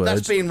password. Yeah, but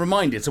that's being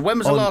reminded. So when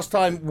was the last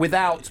time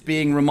without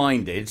being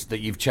reminded that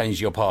you've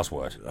changed your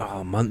password?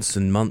 Oh, months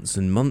and months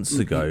and months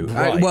ago.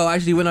 Right. Well,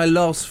 actually, when I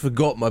last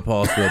forgot my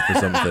password for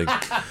something.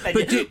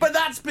 But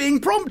that's being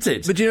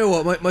prompted. But do you know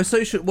what? One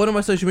of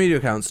my social media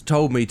accounts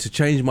told me to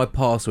change my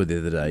password the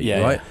other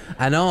day, right?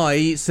 And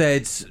I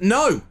said,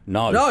 no.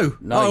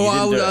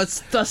 I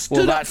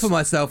stood up for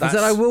myself and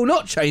said I will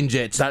not change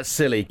it. That's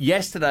silly.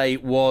 Yesterday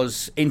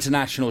was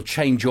International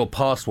Change Your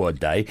Password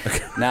Day.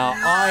 Now,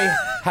 I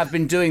have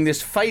been doing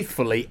this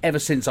faithfully ever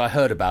since I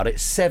heard about it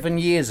 7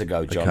 years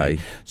ago, Johnny. Okay.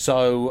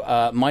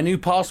 So my new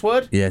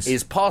password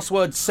is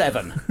password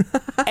 7!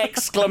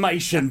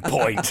 Exclamation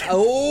point.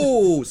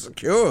 Oh,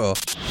 secure.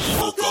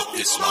 Woke up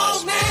this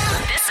morning.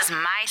 This is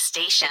my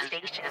station.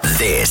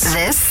 This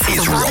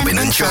is Robin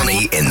and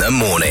Johnny in the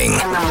morning.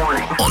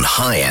 On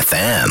High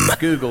FM.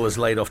 Google has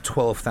laid off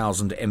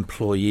 12,000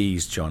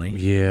 employees, Johnny.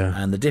 Yeah.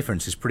 And the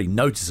difference is pretty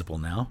noticeable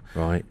now.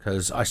 Right.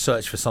 Because I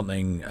searched for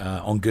something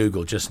on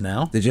Google just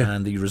now. Did you?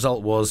 And the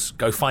result was,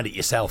 go find it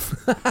yourself.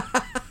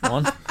 Come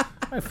on.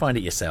 Go find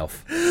it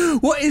yourself.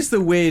 What is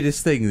the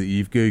weirdest thing that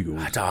you've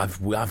Googled? I've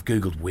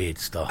Googled weird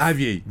stuff. Have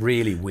you?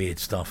 Really weird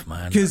stuff,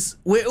 man. Because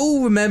we're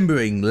all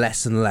remembering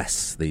less and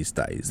less these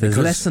days. There's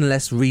less and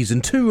less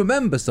reason to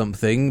remember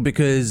something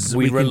because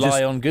we can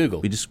rely on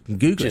Google. We just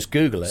Google Just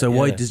Google it. So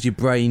why does your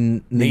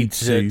brain need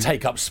to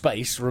take up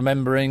space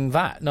remembering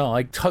that? No,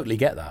 I totally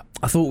get that.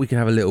 I thought we could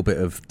have a little bit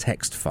of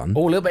text fun.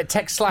 Oh, a little bit of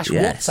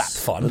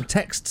text/WhatsApp fun.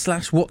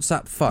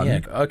 Text/WhatsApp fun. Yeah,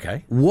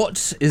 okay.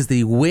 What is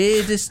the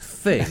weirdest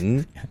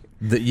thing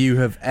that you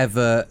have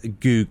ever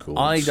Googled?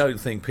 I don't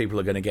think people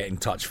are going to get in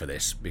touch for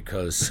this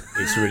because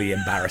it's really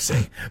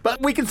embarrassing.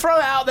 But we can throw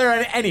it out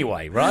there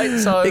anyway, right?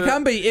 So it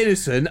can be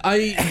innocent.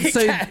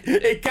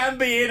 It can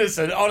be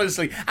innocent,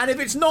 honestly. And if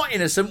it's not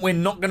innocent, we're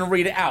not going to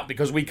read it out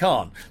because we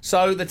can't.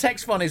 So the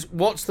text fun is,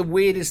 what's the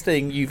weirdest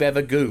thing you've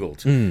ever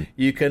Googled?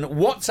 You can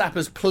WhatsApp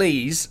us,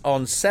 please,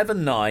 on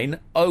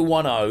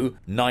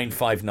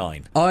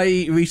 79010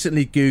 I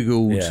recently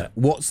Googled,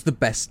 what's the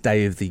best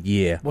day of the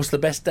year? What's the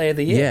best day of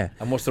the year? Yeah.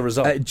 And what's the result?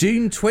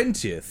 June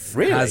 20th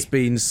really? Has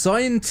been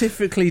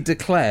scientifically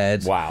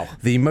declared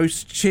the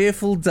most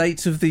cheerful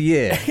date of the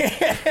year.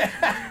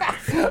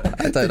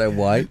 I don't know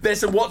why. There's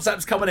some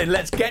WhatsApps coming in.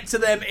 Let's get to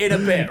them in a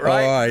bit,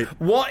 right? All right.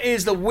 What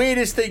is the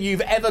weirdest thing you've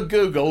ever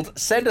Googled?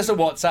 Send us a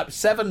WhatsApp,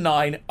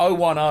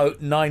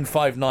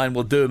 79010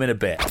 We'll do them in a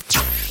bit.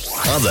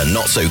 Other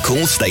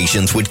not-so-cool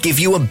stations would give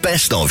you a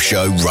best-of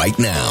show right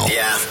now.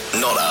 Yeah,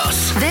 not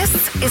us. This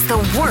is the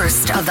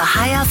worst of the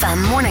High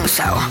FM morning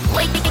show.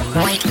 Wake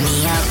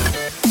me up.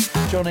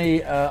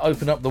 Johnny,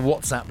 open up the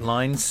WhatsApp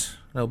lines.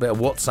 A little bit of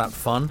WhatsApp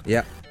fun.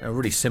 Yeah.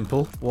 Really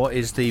simple. What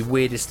is the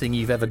weirdest thing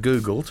you've ever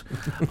Googled?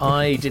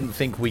 I didn't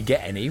think we'd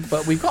get any,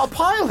 but we've got a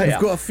pile here. We've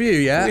got a few,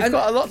 yeah. We've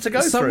got a lot to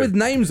go through. Some with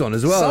names on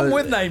as well. Some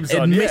with names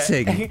on,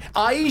 admitting. Yeah.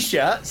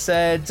 Aisha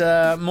said,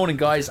 morning,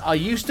 guys. I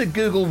used to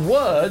Google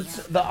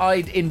words that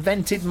I'd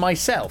invented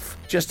myself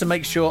just to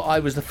make sure I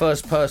was the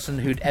first person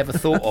who'd ever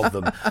thought of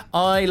them.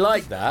 I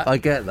like that. I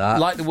get that.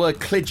 Like the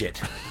word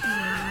cligit.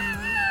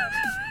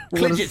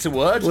 Cligit's a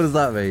word. What does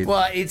that mean?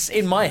 Well, it's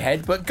in my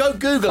head, but go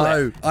Google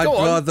it. I'd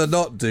rather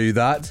not do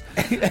that.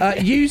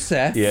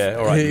 Youssef,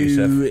 all right,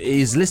 who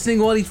is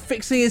listening while he's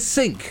fixing his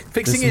sink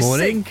this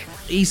morning.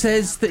 He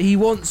says that he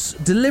once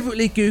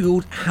deliberately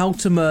Googled how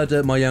to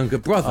murder my younger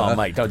brother. Oh,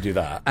 mate, don't do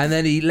that. And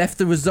then he left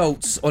the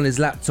results on his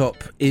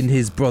laptop in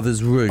his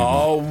brother's room.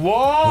 Oh, whoa!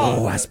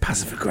 Oh, that's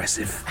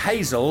passive-aggressive.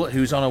 Hazel,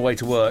 who's on her way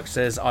to work,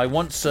 says, I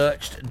once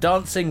searched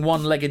dancing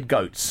one-legged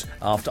goats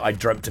after I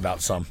dreamt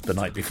about some the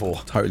night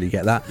before. Totally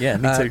get that. Yeah,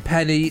 me too.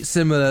 Penny,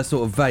 similar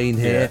sort of vein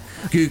here,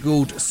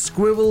 Googled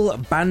squirrel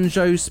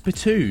banjo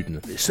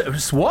spittoon.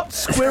 What?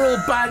 Squirrel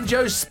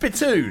banjo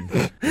spittoon?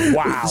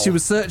 Wow. She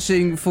was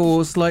searching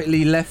for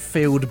slightly left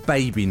field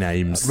baby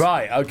names.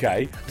 Right,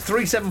 okay.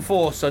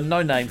 374, so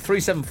no name.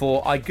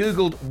 374, I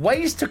Googled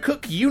ways to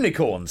cook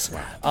unicorns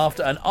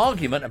after an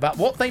argument about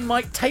what they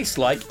might taste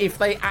like if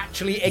they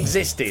actually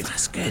existed.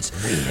 That's good.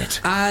 Weird.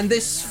 And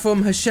this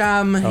from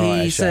Hasham.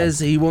 He says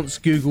he once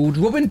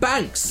Googled Robin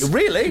Banks.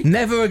 Really?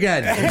 Never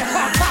again.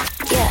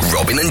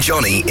 Robin and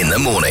Johnny in the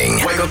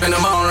morning. Wake up in the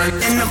morning.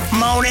 In the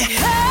morning.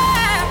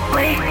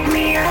 Wake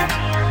me up.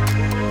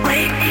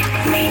 Wake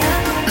me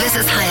up. This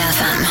is High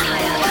FM.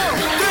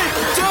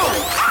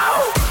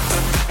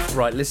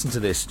 Right, listen to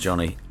this,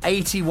 Johnny.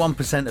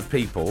 81% of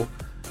people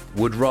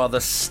would rather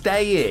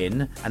stay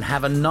in and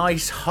have a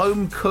nice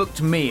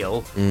home-cooked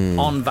meal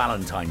on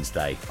Valentine's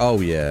Day.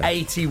 Oh, yeah.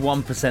 81%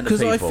 of people.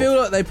 Because I feel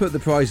like they put the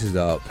prices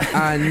up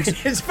and...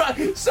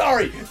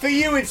 Sorry, for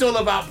you it's all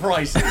about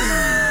prices.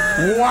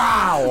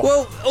 Wow.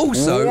 Well,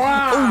 also,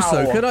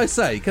 can I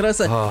say,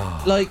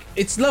 like,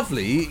 it's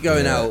lovely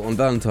going out on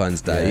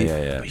Valentine's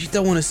Day, but you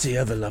don't want to see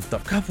other loved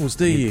up couples,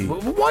 do you?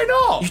 Why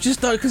not? You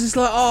just don't, because it's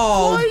like,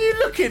 oh. Why are you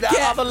looking at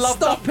other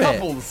loved up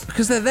couples?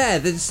 Because they're there,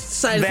 they're just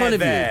sat in front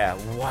of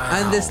you. Wow.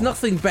 And there's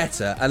nothing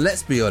better, and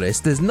let's be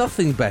honest, there's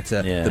nothing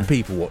better than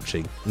people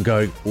watching and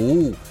going,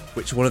 ooh,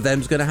 which one of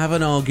them's going to have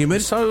an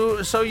argument?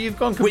 So you've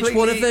gone completely... Which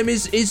one of them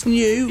is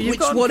new? Which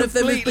one of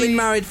them has been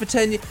married for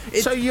 10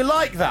 years? So you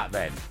like that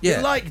then? Yeah.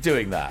 You like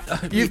doing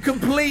that? You've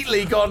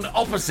completely gone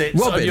opposites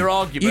Robin, on your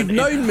argument. You've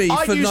known me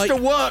I for used to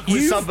work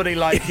with somebody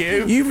like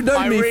you. You've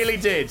known me. I really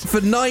did. For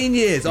 9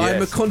 years. Yes.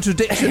 I'm a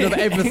contradiction of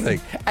everything.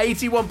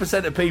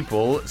 81% of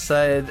people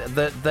said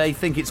that they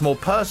think it's more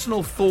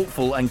personal,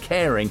 thoughtful and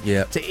caring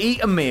to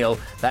eat a meal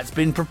that's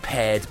been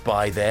prepared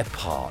by their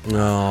partner.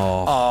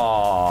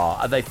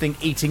 They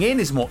think eating in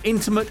is more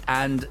intimate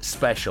and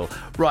special.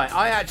 Right,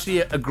 I actually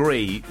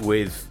agree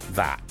with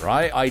that,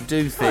 right? I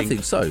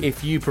think so.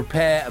 If you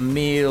prepare a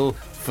meal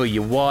for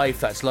your wife,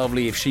 that's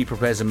lovely. If she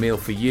prepares a meal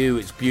for you,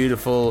 it's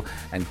beautiful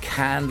and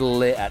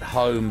candlelit at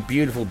home.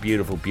 Beautiful,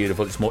 beautiful,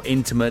 beautiful. It's more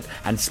intimate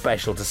and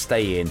special to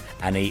stay in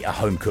and eat a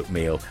home-cooked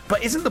meal.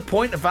 But isn't the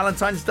point of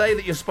Valentine's Day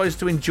that you're supposed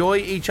to enjoy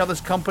each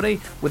other's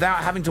company without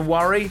having to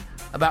worry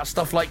about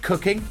stuff like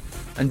cooking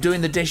and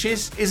doing the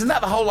dishes? Isn't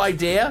that the whole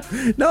idea?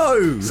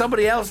 No.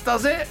 Somebody else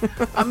does it?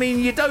 I mean,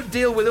 you don't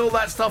deal with all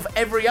that stuff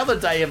every other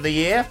day of the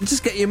year.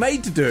 Just get your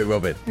maid to do it,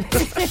 Robin. Do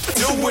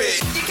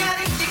it.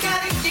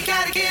 You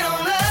gotta get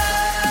on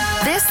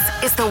up. This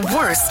is the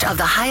worst of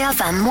the High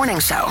FM morning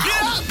show.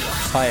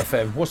 Hi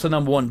FM, what's the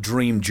number one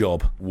dream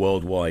job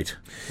worldwide?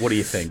 What do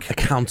you think?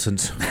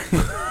 Accountant.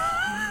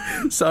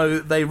 So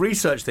they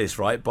researched this,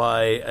 right,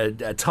 by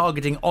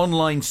targeting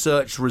online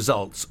search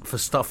results for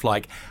stuff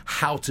like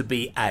how to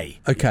be A.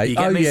 Okay. You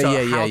get me?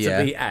 How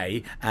to be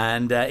A.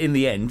 And in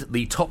the end,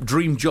 the top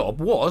dream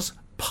job was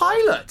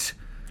pilot.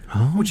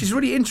 Which is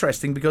really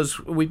interesting because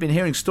we've been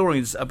hearing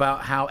stories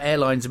about how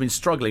airlines have been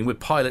struggling with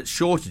pilot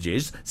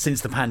shortages since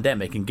the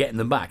pandemic and getting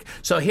them back.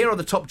 So here are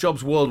the top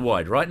jobs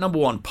worldwide, right? Number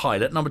 1,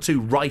 pilot. Number 2,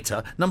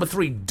 writer. Number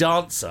 3,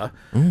 dancer.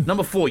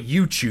 Number 4,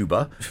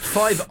 YouTuber.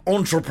 5,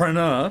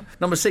 entrepreneur.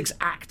 Number 6,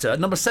 actor.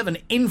 Number 7,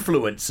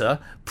 influencer.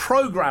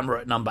 Programmer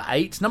at number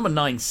 8. Number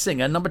 9,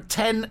 singer. Number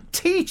 10,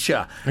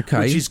 teacher. Okay.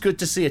 Which is good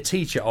to see a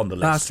teacher on the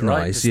list, That's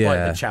right? nice,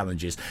 Despite the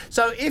challenges.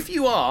 So if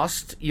you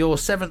asked your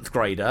 7th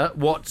grader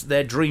what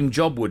their dream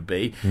job would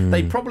be,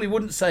 they probably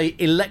wouldn't say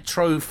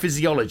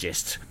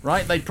electrophysiologist,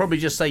 right? They'd probably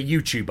just say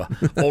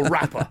YouTuber or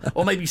rapper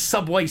or maybe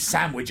Subway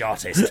sandwich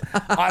artist.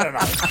 I don't know.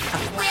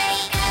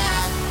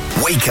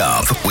 Wake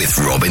up with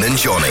Robin and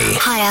Johnny.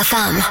 High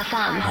FM.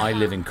 I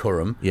live in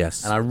Curram.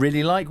 Yes. And I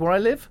really like where I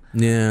live.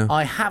 Yeah.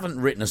 I haven't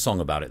written a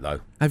song about it, though.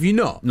 Have you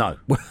not? No.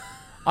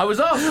 I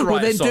was asked to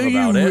write a song about it.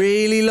 Well, then do you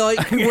really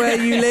like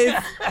where you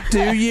live?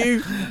 Do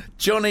you?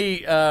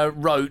 Johnny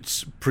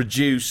wrote,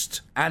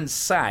 produced and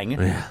sang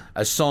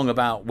a song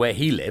about where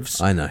he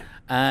lives. I know.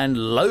 And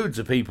loads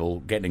of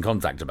people getting in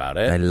contact about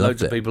it.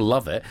 Loads of people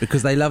love it.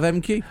 Because they love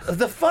MQ?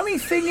 The funny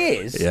thing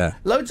is,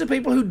 loads of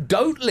people who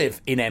don't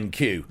live in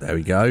MQ. There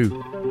we go.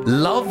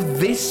 Love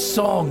this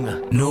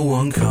song. No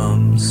one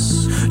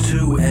comes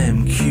to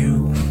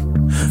MQ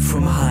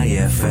from High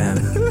FM.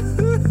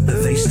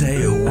 They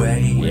stay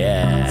away.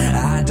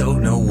 Yeah. I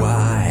don't know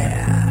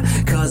why,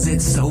 'cause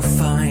it's so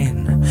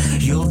fine.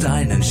 You'll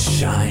dine and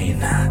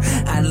shine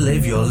and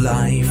live your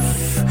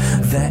life.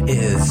 There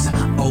is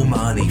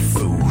Omani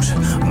food,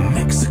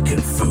 Mexican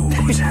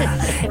food,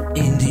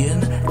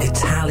 Indian,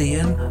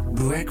 Italian,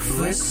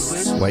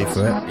 breakfast. Wait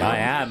for it. I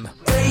am.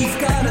 They've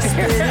got a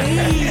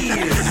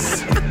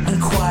space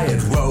and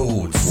quiet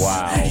roads.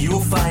 Wow.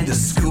 You'll find a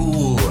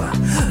school,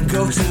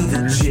 go to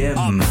the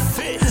gym,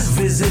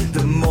 visit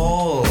the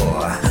mall.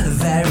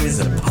 There is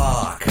a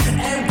park,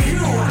 and you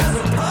have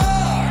a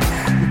park.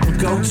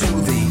 Go to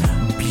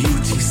the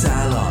beauty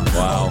salon.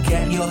 Wow.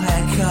 Get your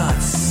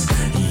haircuts.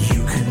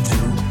 You can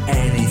do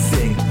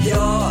anything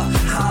your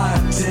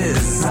heart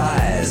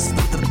desires.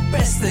 But the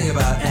best thing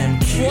about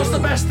MQ. What's the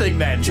best thing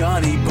then?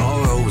 Johnny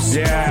Borrows.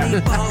 Yeah.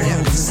 Johnny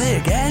Borrows. Say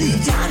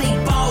again. Johnny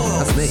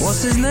Borrows. That's me.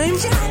 What's his name?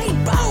 Johnny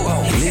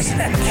Borrows. He lives in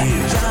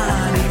MQ.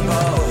 Johnny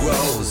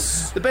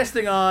Borrows. The best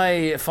thing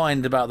I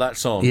find about that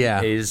song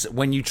is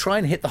when you try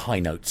and hit the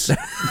high notes.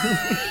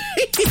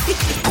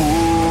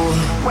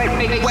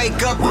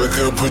 Wake up,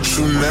 put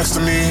you next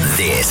to me.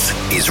 This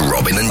is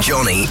Robin and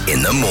Johnny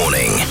in the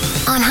morning.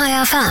 On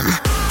High FM.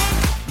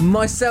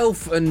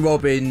 Myself and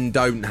Robin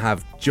don't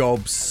have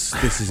jobs.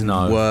 This isn't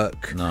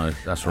work. No,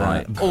 that's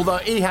right. Although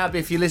Ehab,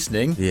 if you're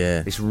listening,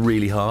 it's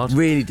really hard.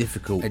 Really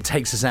difficult. It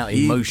takes us out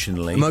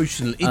emotionally.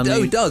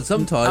 It does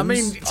sometimes. I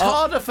mean, it's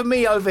harder for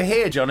me over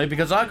here, Johnny,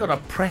 because I've got to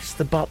press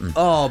the button.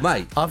 Oh,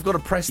 mate. I've got to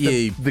press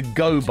the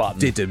go button.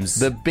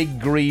 Diddums. The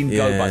big green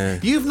go button.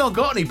 You've not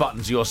got any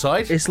buttons your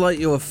side. It's like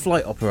you're a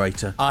flight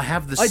operator. I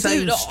have the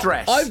same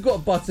stress. I've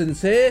got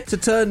buttons here to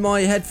turn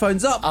my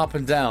headphones up. Up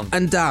and down.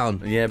 And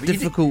down. Yeah, but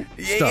difficult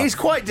stuff. It's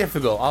quite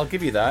difficult. I'll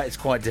give you that. It's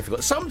quite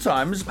difficult.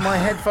 sometimes my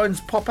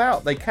headphones pop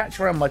out. They catch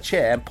around my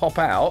chair and pop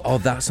out. Oh,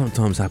 that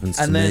sometimes happens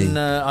to and me. then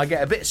I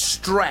get a bit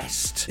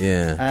stressed.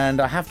 Yeah.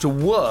 And I have to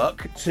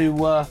work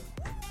to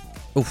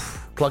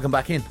plug them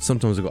back in.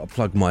 Sometimes I've got to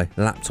plug my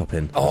laptop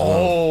in.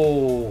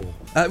 Oh.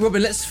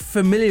 Robin, let's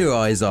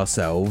familiarise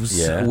ourselves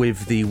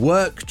with the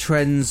work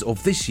trends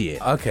of this year.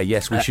 Okay,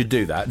 yes, we should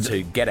do that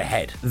to get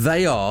ahead.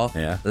 They are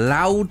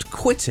loud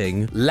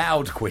quitting.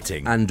 Loud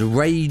quitting. And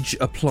rage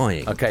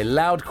applying. Okay,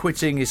 loud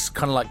quitting is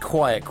kind of like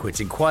quiet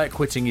quitting. Quiet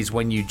quitting is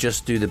when you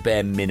just do the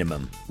bare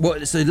minimum.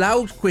 Well, so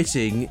loud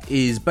quitting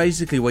is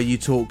basically where you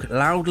talk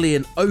loudly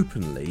and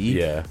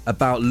openly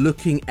about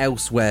looking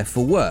elsewhere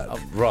for work.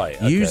 Oh, right,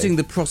 okay. Using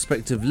the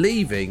prospect of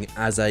leaving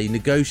as a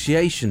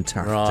negotiation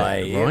tactic.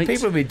 Right. Yeah,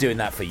 people have been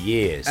doing that for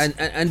years.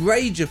 And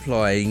rage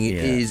applying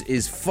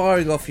is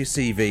firing off your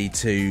CV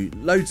to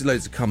loads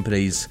of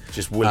companies.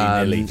 Just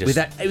willy-nilly. With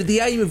the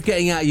aim of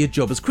getting out of your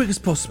job as quick as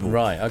possible.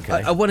 Right,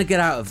 okay. I want to get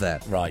out of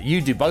there. Right,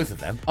 you do both of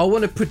them. I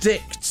want to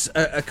predict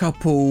a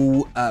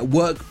couple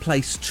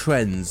workplace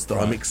trends that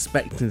I'm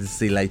expecting to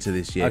see later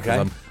this year.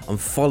 Okay. I'm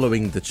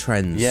following the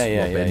trends.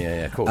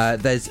 Yeah, cool.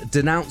 There's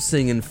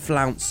denouncing and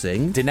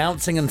flouncing.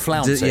 Denouncing and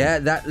flouncing.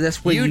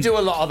 That's where you do a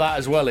lot of that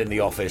as well in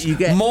the office. You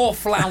get more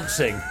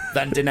flouncing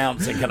than denouncing.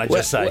 Can I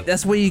just say?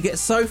 That's where you get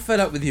so fed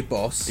up with your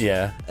boss.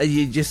 Yeah.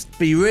 You just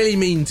be really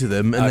mean to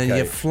them, and then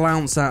you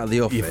flounce out of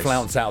the office. You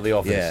flounce out of the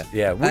office.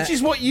 Yeah. Which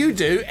is what you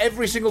do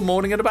every single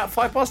morning at about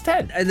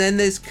 10:05. And then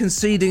there's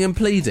conceding and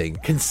pleading.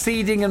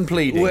 Conceding and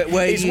pleading.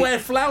 Where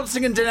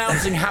flouncing and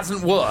denouncing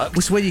hasn't worked.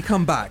 Which is where you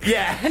come back.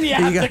 Yeah, and you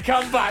have to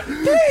come back.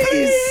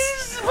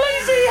 Please,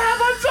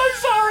 Ehab, I'm so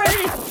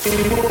sorry.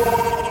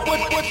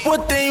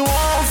 What they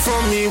want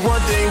from me,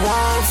 what they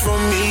want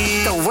from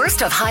me. The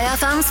worst of High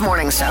FM's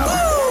morning show.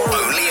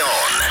 Only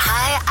on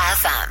High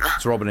FM.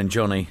 It's Robin and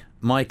Johnny.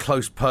 My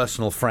close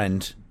personal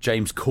friend,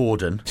 James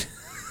Corden.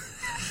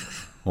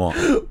 What?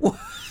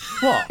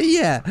 What?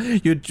 Yeah.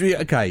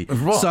 Okay.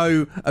 What?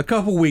 So, a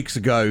couple weeks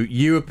ago,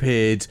 you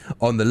appeared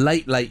on the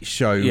Late Late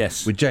Show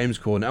with James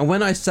Corden. And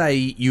when I say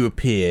you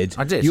appeared,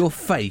 I did. Your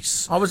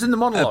face I was in the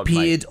monologue,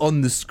 appeared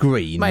on the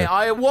screen. Mate,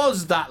 I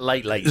was that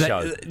Late Late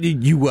Show.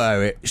 You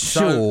were it,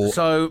 sure.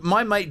 So,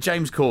 my mate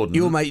James Corden...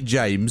 Your mate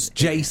James,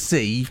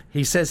 JC...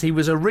 He says he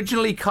was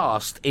originally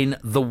cast in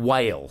The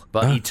Whale,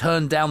 but he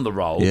turned down the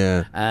role.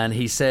 Yeah. And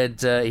he said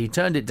he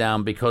turned it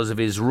down because of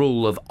his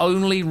rule of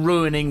only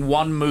ruining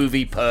one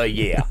movie per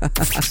year.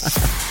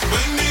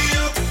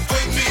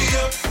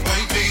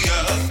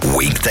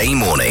 Weekday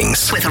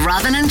mornings with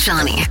Robin and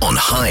Johnny on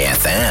High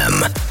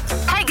FM.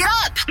 Hey, get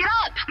up! Get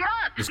up! Get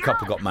up! This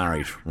couple got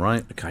married,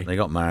 right? Okay. They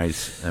got married.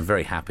 They're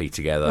very happy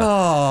together.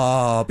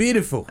 Oh,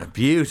 beautiful.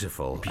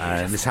 Beautiful.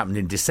 And this happened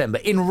in December.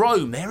 In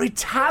Rome, they're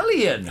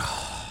Italian.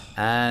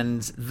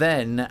 And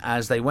then,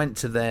 as they went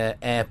to their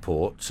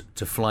airport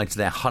to fly to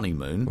their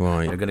honeymoon,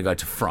 they're going to go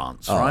to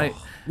France, right?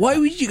 Why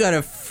would you go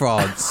to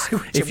France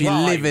if you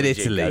live in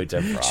Italy?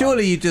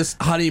 Surely you just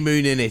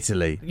honeymoon in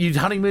Italy. You'd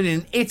honeymoon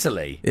in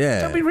Italy?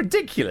 Yeah. Don't be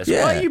ridiculous.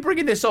 Yeah. Why are you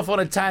bringing this off on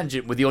a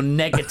tangent with your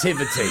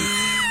negativity?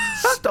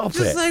 Stop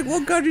Just it. say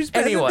one country's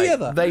better Anyway, than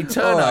the other. they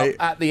turn up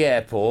at the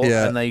airport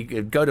and they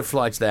go to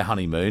fly to their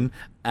honeymoon.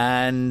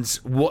 And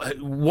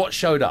what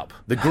showed up?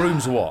 The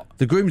groom's what?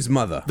 The groom's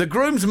mother. The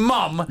groom's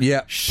mum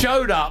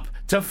showed up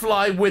to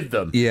fly with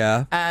them.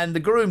 Yeah. And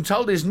the groom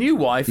told his new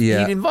wife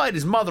he'd invite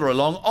his mother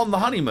along on the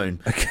honeymoon.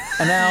 Okay.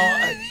 And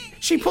now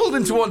she pulled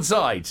him to one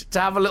side to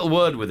have a little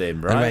word with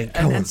him, right?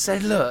 And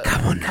said, look,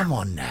 come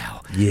on now.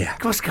 Yeah.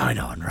 What's going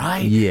on,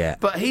 right? Yeah.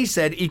 But he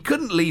said he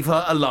couldn't leave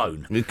her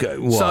alone. Okay,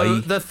 why? So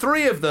the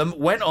three of them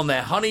went on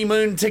their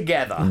honeymoon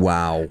together.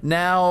 Wow.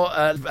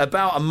 Now,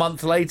 about a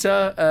month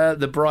later,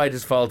 the bride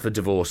has filed for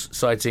divorce,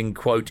 citing,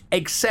 quote,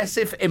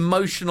 excessive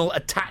emotional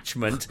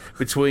attachment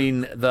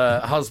between the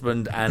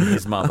husband and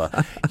his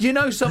mother. You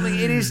know something?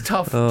 It is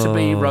tough to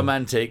be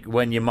romantic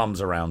when your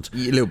mum's around. A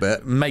little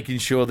bit. Making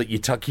sure that you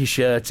tuck your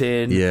shirt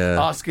in,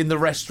 asking the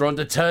restaurant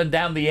to turn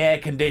down the air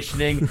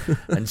conditioning,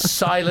 and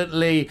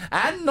silently,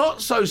 and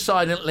not so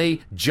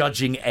silently,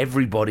 judging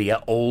everybody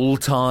at all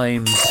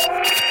times.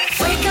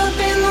 Wake up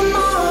in the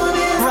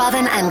morning.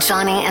 Robin and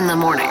Johnny in the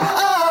morning.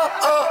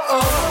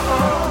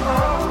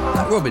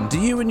 Robin, do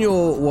you and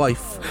your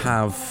wife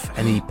have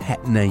any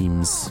pet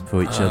names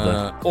for each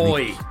other?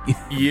 Oi,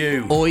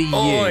 you. Oi, you.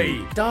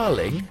 Oi,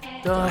 darling.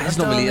 That's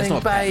not really. That's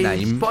not a pet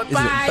name. Babe, is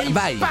it?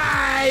 Babe.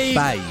 Babe.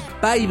 Babe.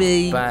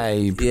 Baby.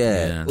 Babe.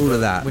 Yeah. All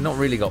of that. We've not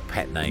really got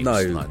pet names. No.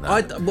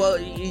 Like that.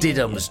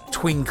 Diddums,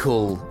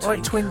 Twinkle.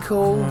 Right,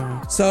 Twinkle.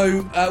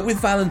 So, with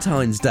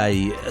Valentine's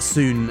Day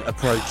soon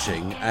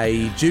approaching,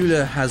 a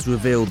jeweller has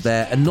revealed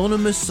their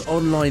anonymous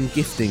online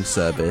gifting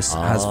service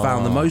has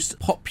found the most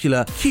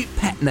popular cute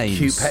pet names.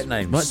 Cute pet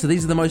names. Right, so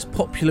these are the most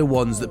popular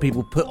ones that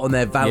people put on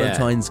their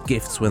Valentine's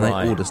gifts when they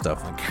order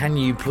stuff. Can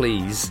you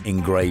please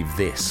engrave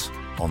this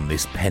on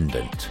this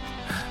pendant?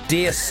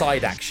 Dear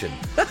Side Action,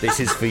 this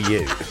is for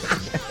you.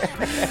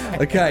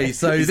 Okay,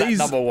 so is these...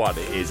 that number one?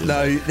 It is.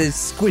 No, there's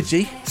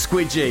Squidgy.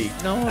 Squidgy.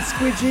 No,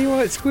 Squidgy.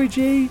 Right,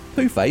 Squidgy.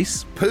 Pooh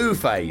Face. Pooh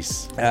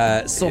Face.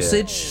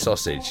 Sausage. Yeah.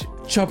 Sausage.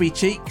 Chubby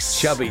Cheeks.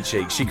 Chubby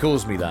Cheeks. She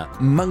calls me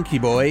that. Monkey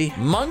Boy.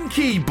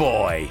 Monkey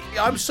Boy.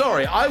 I'm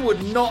sorry. I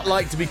would not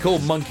like to be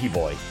called Monkey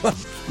Boy.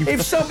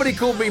 If somebody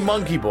called me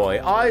Monkey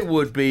Boy,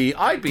 I'd be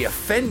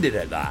offended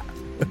at that.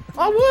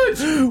 I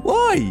would.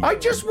 Why? I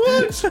just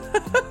would.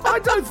 I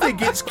don't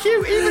think it's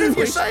cute, even if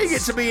you're saying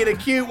it to me in a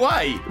cute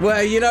way.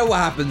 Well, you know what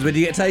happens when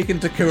you get taken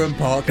to Curran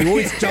Park. You're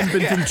always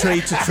jumping from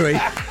tree to tree.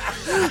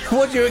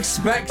 What do you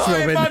expect,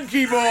 Robin?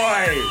 Monkey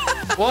Boy!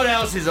 What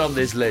else is on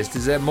this list?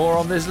 Is there more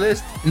on this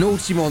list?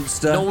 Naughty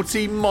Monster.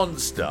 Naughty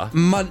Monster.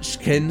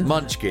 Munchkin.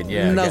 Munchkin,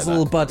 yeah.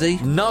 Nuzzle Buddy.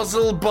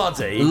 Nuzzle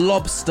Buddy.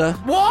 Lobster.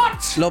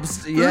 What?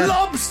 Lobster, yeah.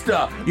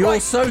 Lobster! You're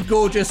so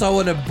gorgeous, I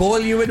want to boil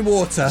you in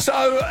water.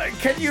 So,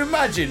 can you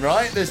imagine,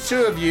 right? There's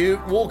two of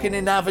you walking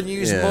in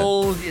Avenues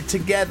Mall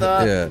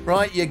together,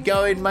 right? You're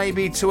going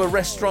maybe to a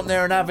restaurant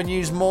there in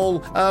Avenues Mall.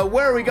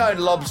 Where are we going,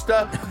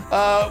 Lobster?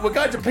 We're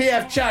going to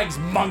P.F. Chang's,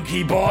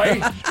 Monkey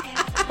Boy.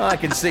 I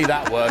can see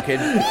that working.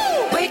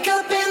 Wake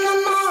up in the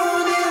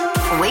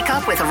morning. Wake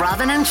up with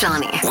Robin and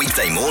Johnny.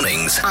 Weekday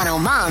mornings on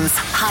Oman's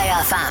High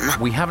FM.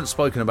 We haven't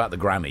spoken about the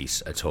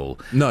Grammys at all.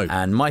 No.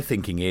 And my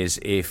thinking is,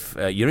 if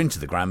you're into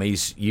the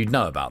Grammys, you'd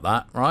know about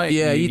that, right?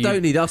 Yeah, you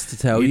don't need us to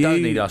tell you. You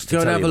don't need us to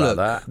go tell and you have a about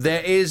look. that.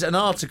 There is an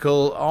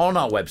article on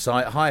our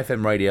website,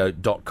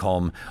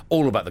 highfmradio.com,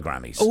 all about the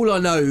Grammys. All I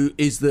know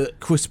is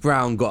that Chris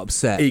Brown got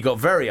upset. He got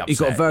very upset. He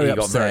got very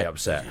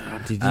upset.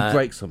 Did he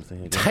break something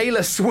again?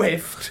 Taylor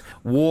Swift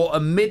wore a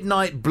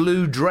midnight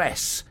blue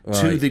dress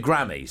to the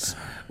Grammys,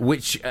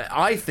 which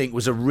I think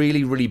was a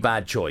really, really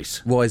bad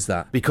choice. Why is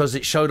that? Because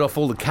it showed off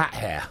all the cat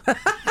hair.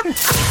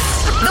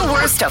 The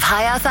worst of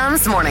High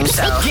FM's morning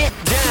show. Get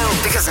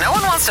down. Because no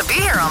one wants to be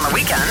here on the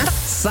weekend.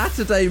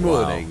 Saturday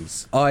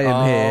mornings, I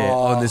am here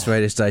on this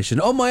radio station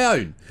on my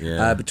own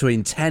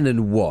between 10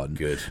 and 1.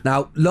 Good.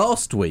 Now,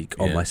 last week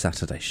on my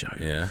Saturday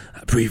show,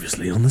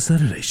 previously on the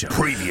Saturday show,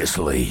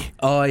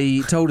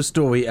 I told a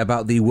story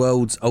about the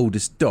world's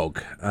oldest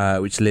dog,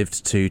 which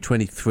lived to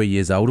 23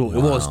 years old, or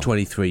it was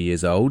 23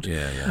 years old.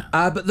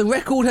 But the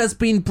record has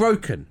been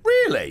broken.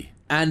 Really?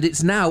 And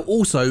it's now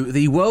also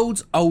the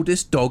world's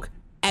oldest dog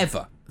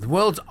ever. The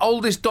world's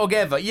oldest dog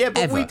ever. Yeah,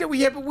 but Ever.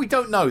 we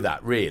don't know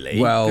that really.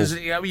 Well, because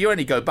you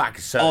only go back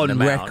a certain on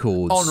amount.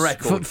 records. On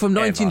record. From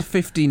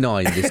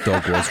 1959, this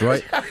dog was,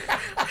 right?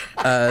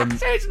 So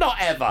it's not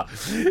ever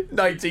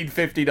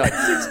 1959.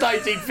 Since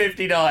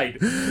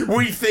 1959,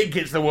 we think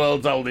it's the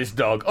world's oldest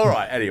dog. All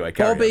right. Anyway,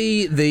 carry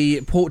Bobby,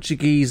 the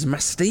Portuguese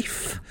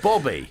Mastiff.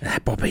 Bobby.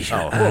 Bobby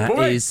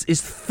Bobby.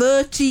 is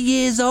 30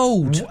 years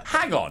old.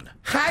 Hang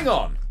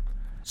on.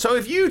 So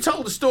if you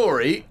told a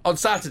story on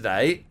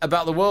Saturday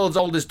about the world's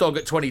oldest dog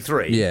at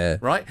 23,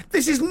 right?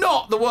 This is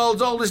not the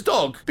world's oldest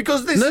dog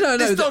because this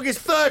dog is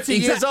 30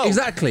 years old.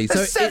 Exactly.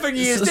 That's 7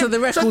 years. So the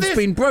record's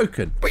been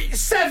broken. But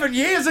 7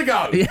 years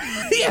ago. You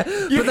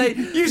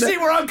see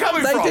where I'm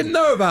coming from? They didn't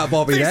know about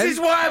Bobby then. This is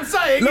why I'm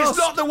saying it's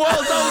not the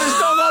world's oldest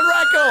dog on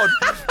record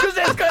because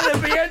there's going to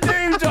be a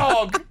new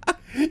dog.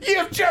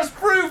 You've just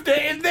proved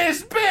it in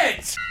this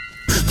bit.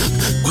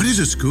 What is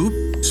it, Scoop?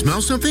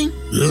 Smell something?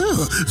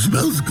 Yeah,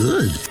 smells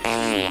good.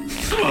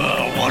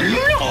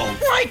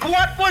 Like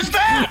what was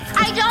that?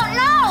 I don't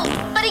know,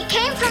 but it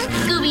came from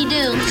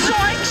Scooby-Doo.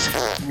 Zoinks!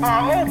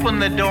 Open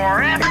the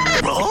door and...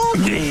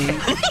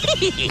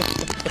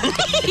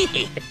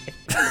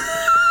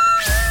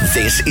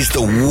 This is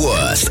the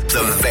worst,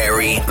 the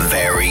very,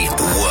 very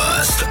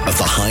worst of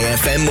the High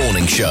FM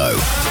morning show.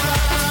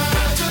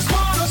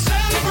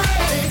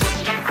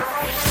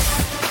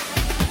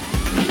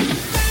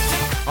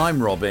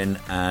 I'm Robin,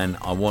 and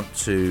I want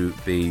to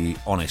be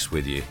honest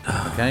with you,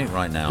 okay,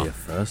 right now.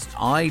 First.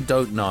 I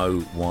don't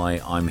know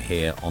why I'm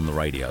here on the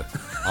radio.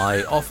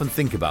 I often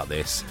think about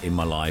this in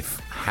my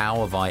life. How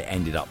have I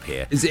ended up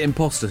here? Is it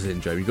imposter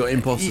syndrome? You've got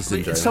imposter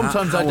syndrome.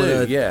 Sometimes I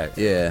do,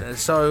 yeah.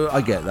 So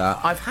I get that.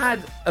 I've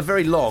had a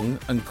very long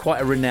and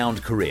quite a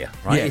renowned career,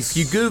 right? Yes. If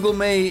you Google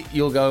me,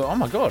 you'll go, oh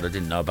my God, I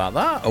didn't know about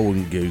that. I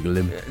wouldn't Google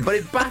him. But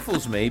it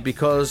baffles me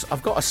because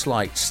I've got a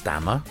slight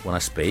stammer when I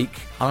speak.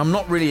 And I'm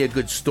not really a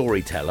good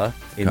storyteller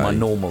in my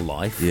normal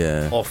life,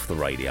 off the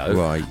radio.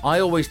 Right. I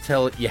always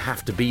tell you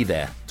have to be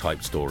there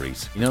type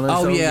stories. You know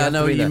those I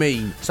know what you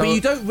mean. So, but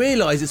you don't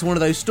realise it's one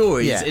of those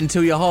stories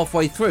until you're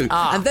halfway through.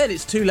 And then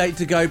it's too late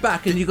to go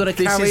back and you've got to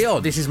carry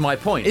on. This is my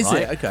point, Is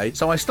right? it? Okay.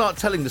 So I start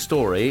telling the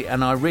story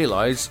and I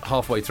realise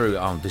halfway through,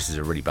 this is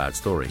a really bad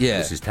story. Yeah.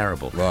 This is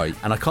terrible. Right.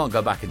 And I can't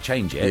go back and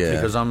change it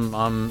because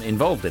I'm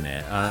involved in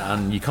it.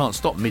 And you can't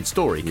stop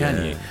mid-story,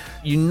 can you?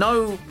 You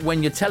know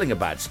when you're telling a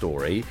bad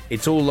story,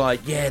 it's all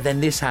like,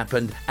 then this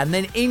happened. And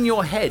then in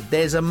your head,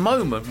 there's a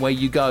moment where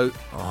you go,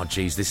 oh,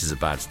 geez, this is a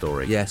bad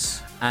story.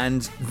 Yes.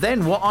 And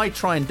then what I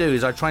try and do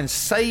is I try and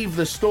save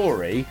the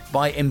story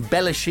by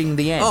embellishing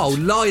the end. Oh,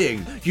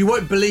 lying. You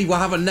won't believe what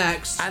happened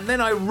next. And then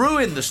I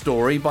ruin the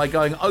story by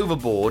going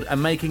overboard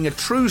and making a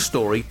true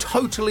story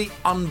totally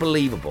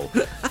unbelievable.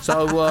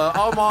 So,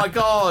 oh my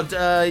God,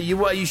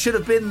 you should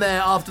have been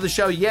there after the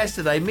show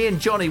yesterday. Me and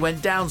Johnny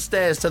went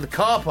downstairs to the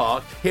car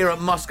park here at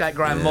Muscat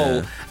Grand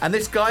Mall, and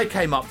this guy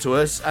came up to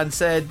us and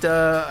said,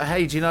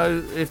 hey, do you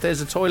know if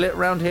there's a toilet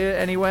around here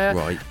anywhere?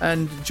 Right.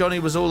 And Johnny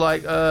was all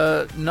like,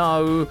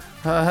 no.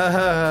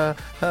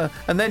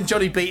 And then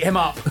Johnny beat him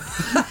up.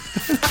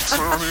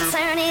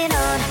 Turn it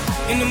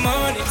on in the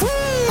morning.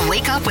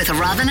 Wake up with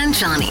Robin and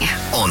Johnny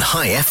on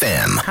High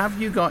FM.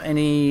 Have you got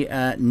any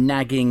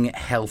nagging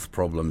health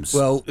problems?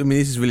 Well, I mean,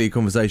 this is really a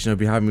conversation I'd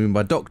be having with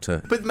my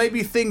doctor. But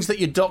maybe things that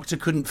your doctor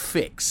couldn't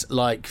fix,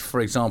 like, for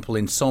example,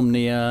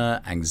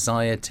 insomnia,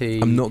 anxiety.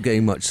 I'm not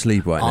getting much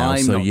sleep right now,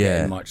 I'm so not yeah.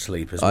 getting much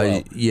sleep as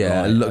well.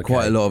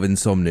 Quite a lot of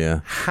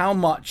insomnia. How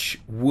much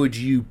would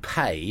you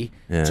pay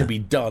to be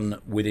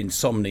done with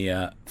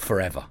insomnia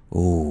forever?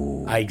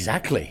 Oh,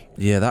 exactly.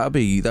 Yeah, that'd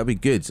be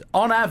good.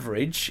 On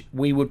average,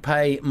 we would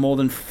pay more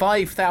than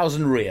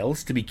 5,000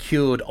 reals to be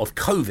cured of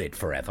COVID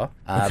forever.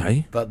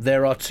 Okay. But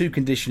there are two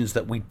conditions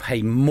that we'd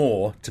pay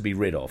more to be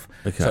rid of.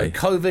 Okay. So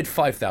COVID,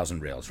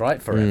 5,000 reals,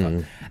 right?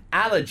 Forever.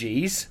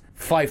 Allergies,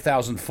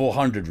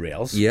 5,400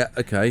 reals. Yeah,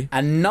 okay.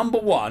 And number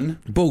one...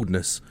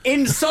 baldness.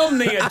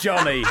 Insomnia,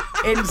 Johnny.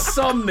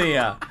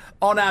 Insomnia.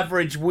 On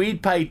average,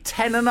 we'd pay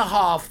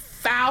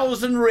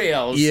 10,500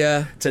 reals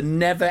to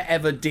never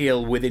ever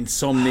deal with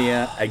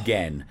insomnia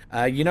again.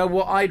 You know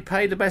what I'd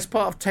pay the best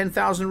part of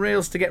 10,000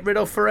 reals to get rid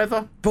of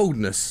forever?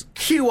 Baldness.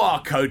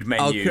 QR code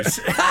menus.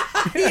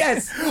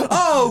 Yes.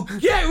 Oh,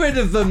 get rid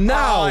of them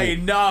now. I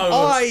know.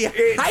 I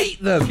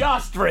hate them.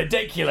 Just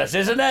ridiculous,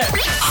 isn't it?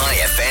 High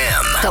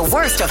FM. The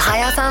worst of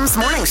High FM's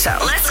morning show.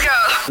 Let's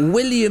go.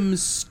 William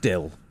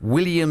Still.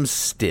 William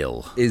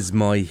Still is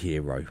my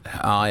hero.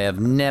 I have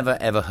never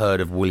ever heard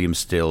of William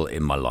Still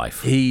in my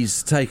life.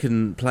 He's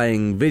taken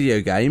playing video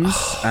games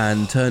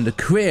and turned a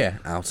career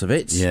out of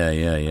it.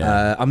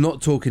 Yeah. I'm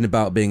not talking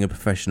about being a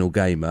professional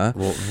gamer.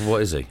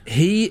 What is he?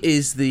 He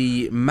is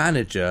the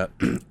manager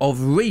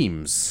of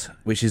Reims,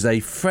 which is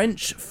a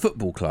French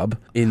football club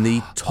in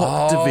the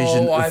top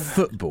division of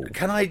football.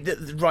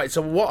 Right,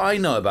 so what I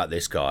know about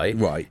this guy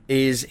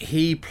is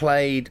he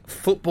played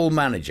Football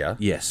Manager.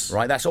 Yes.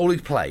 Right, that's all he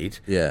played.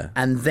 Yeah.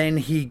 And then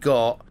he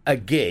got a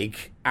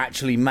gig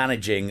actually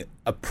managing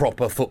a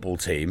proper football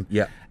team.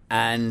 Yeah.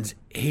 And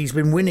he's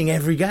been winning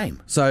every game.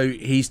 So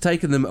he's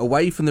taken them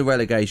away from the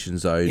relegation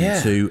zone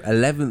to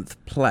 11th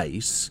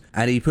place,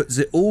 and he puts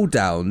it all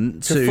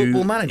down to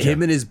Football Manager.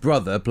 Him and his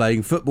brother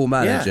playing Football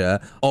Manager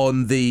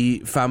on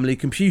the family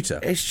computer.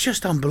 It's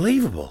just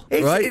unbelievable.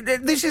 Right?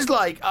 This is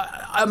like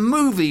a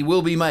movie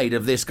will be made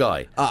of this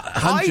guy.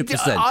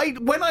 100%.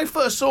 When I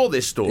first saw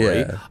this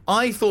story,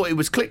 I thought it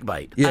was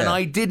clickbait, and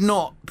I did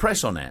not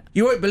press on it.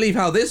 You won't believe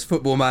how this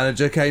Football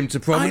Manager came to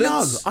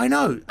prominence. I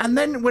know. And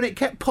then when it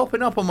kept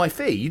popping up on my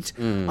feed,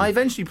 I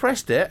eventually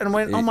pressed it and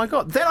went, oh my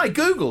God. Then I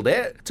Googled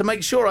it to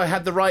make sure I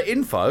had the right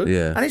info,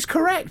 and it's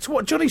correct.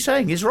 What Johnny's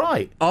saying is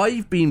right.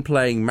 I've been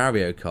playing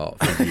Mario Kart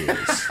for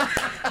years.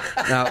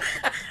 Now,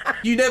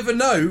 you never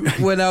know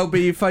when I'll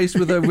be faced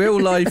with a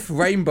real-life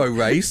rainbow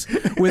race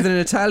with an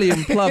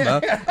Italian plumber,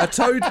 a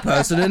toad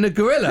person and a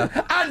gorilla.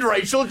 And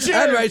Rachel Chu.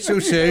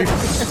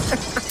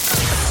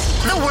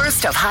 The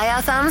worst of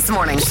High FM's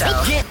morning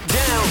show. Get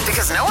down.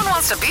 Because no one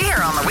wants to be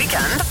here on the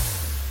weekend.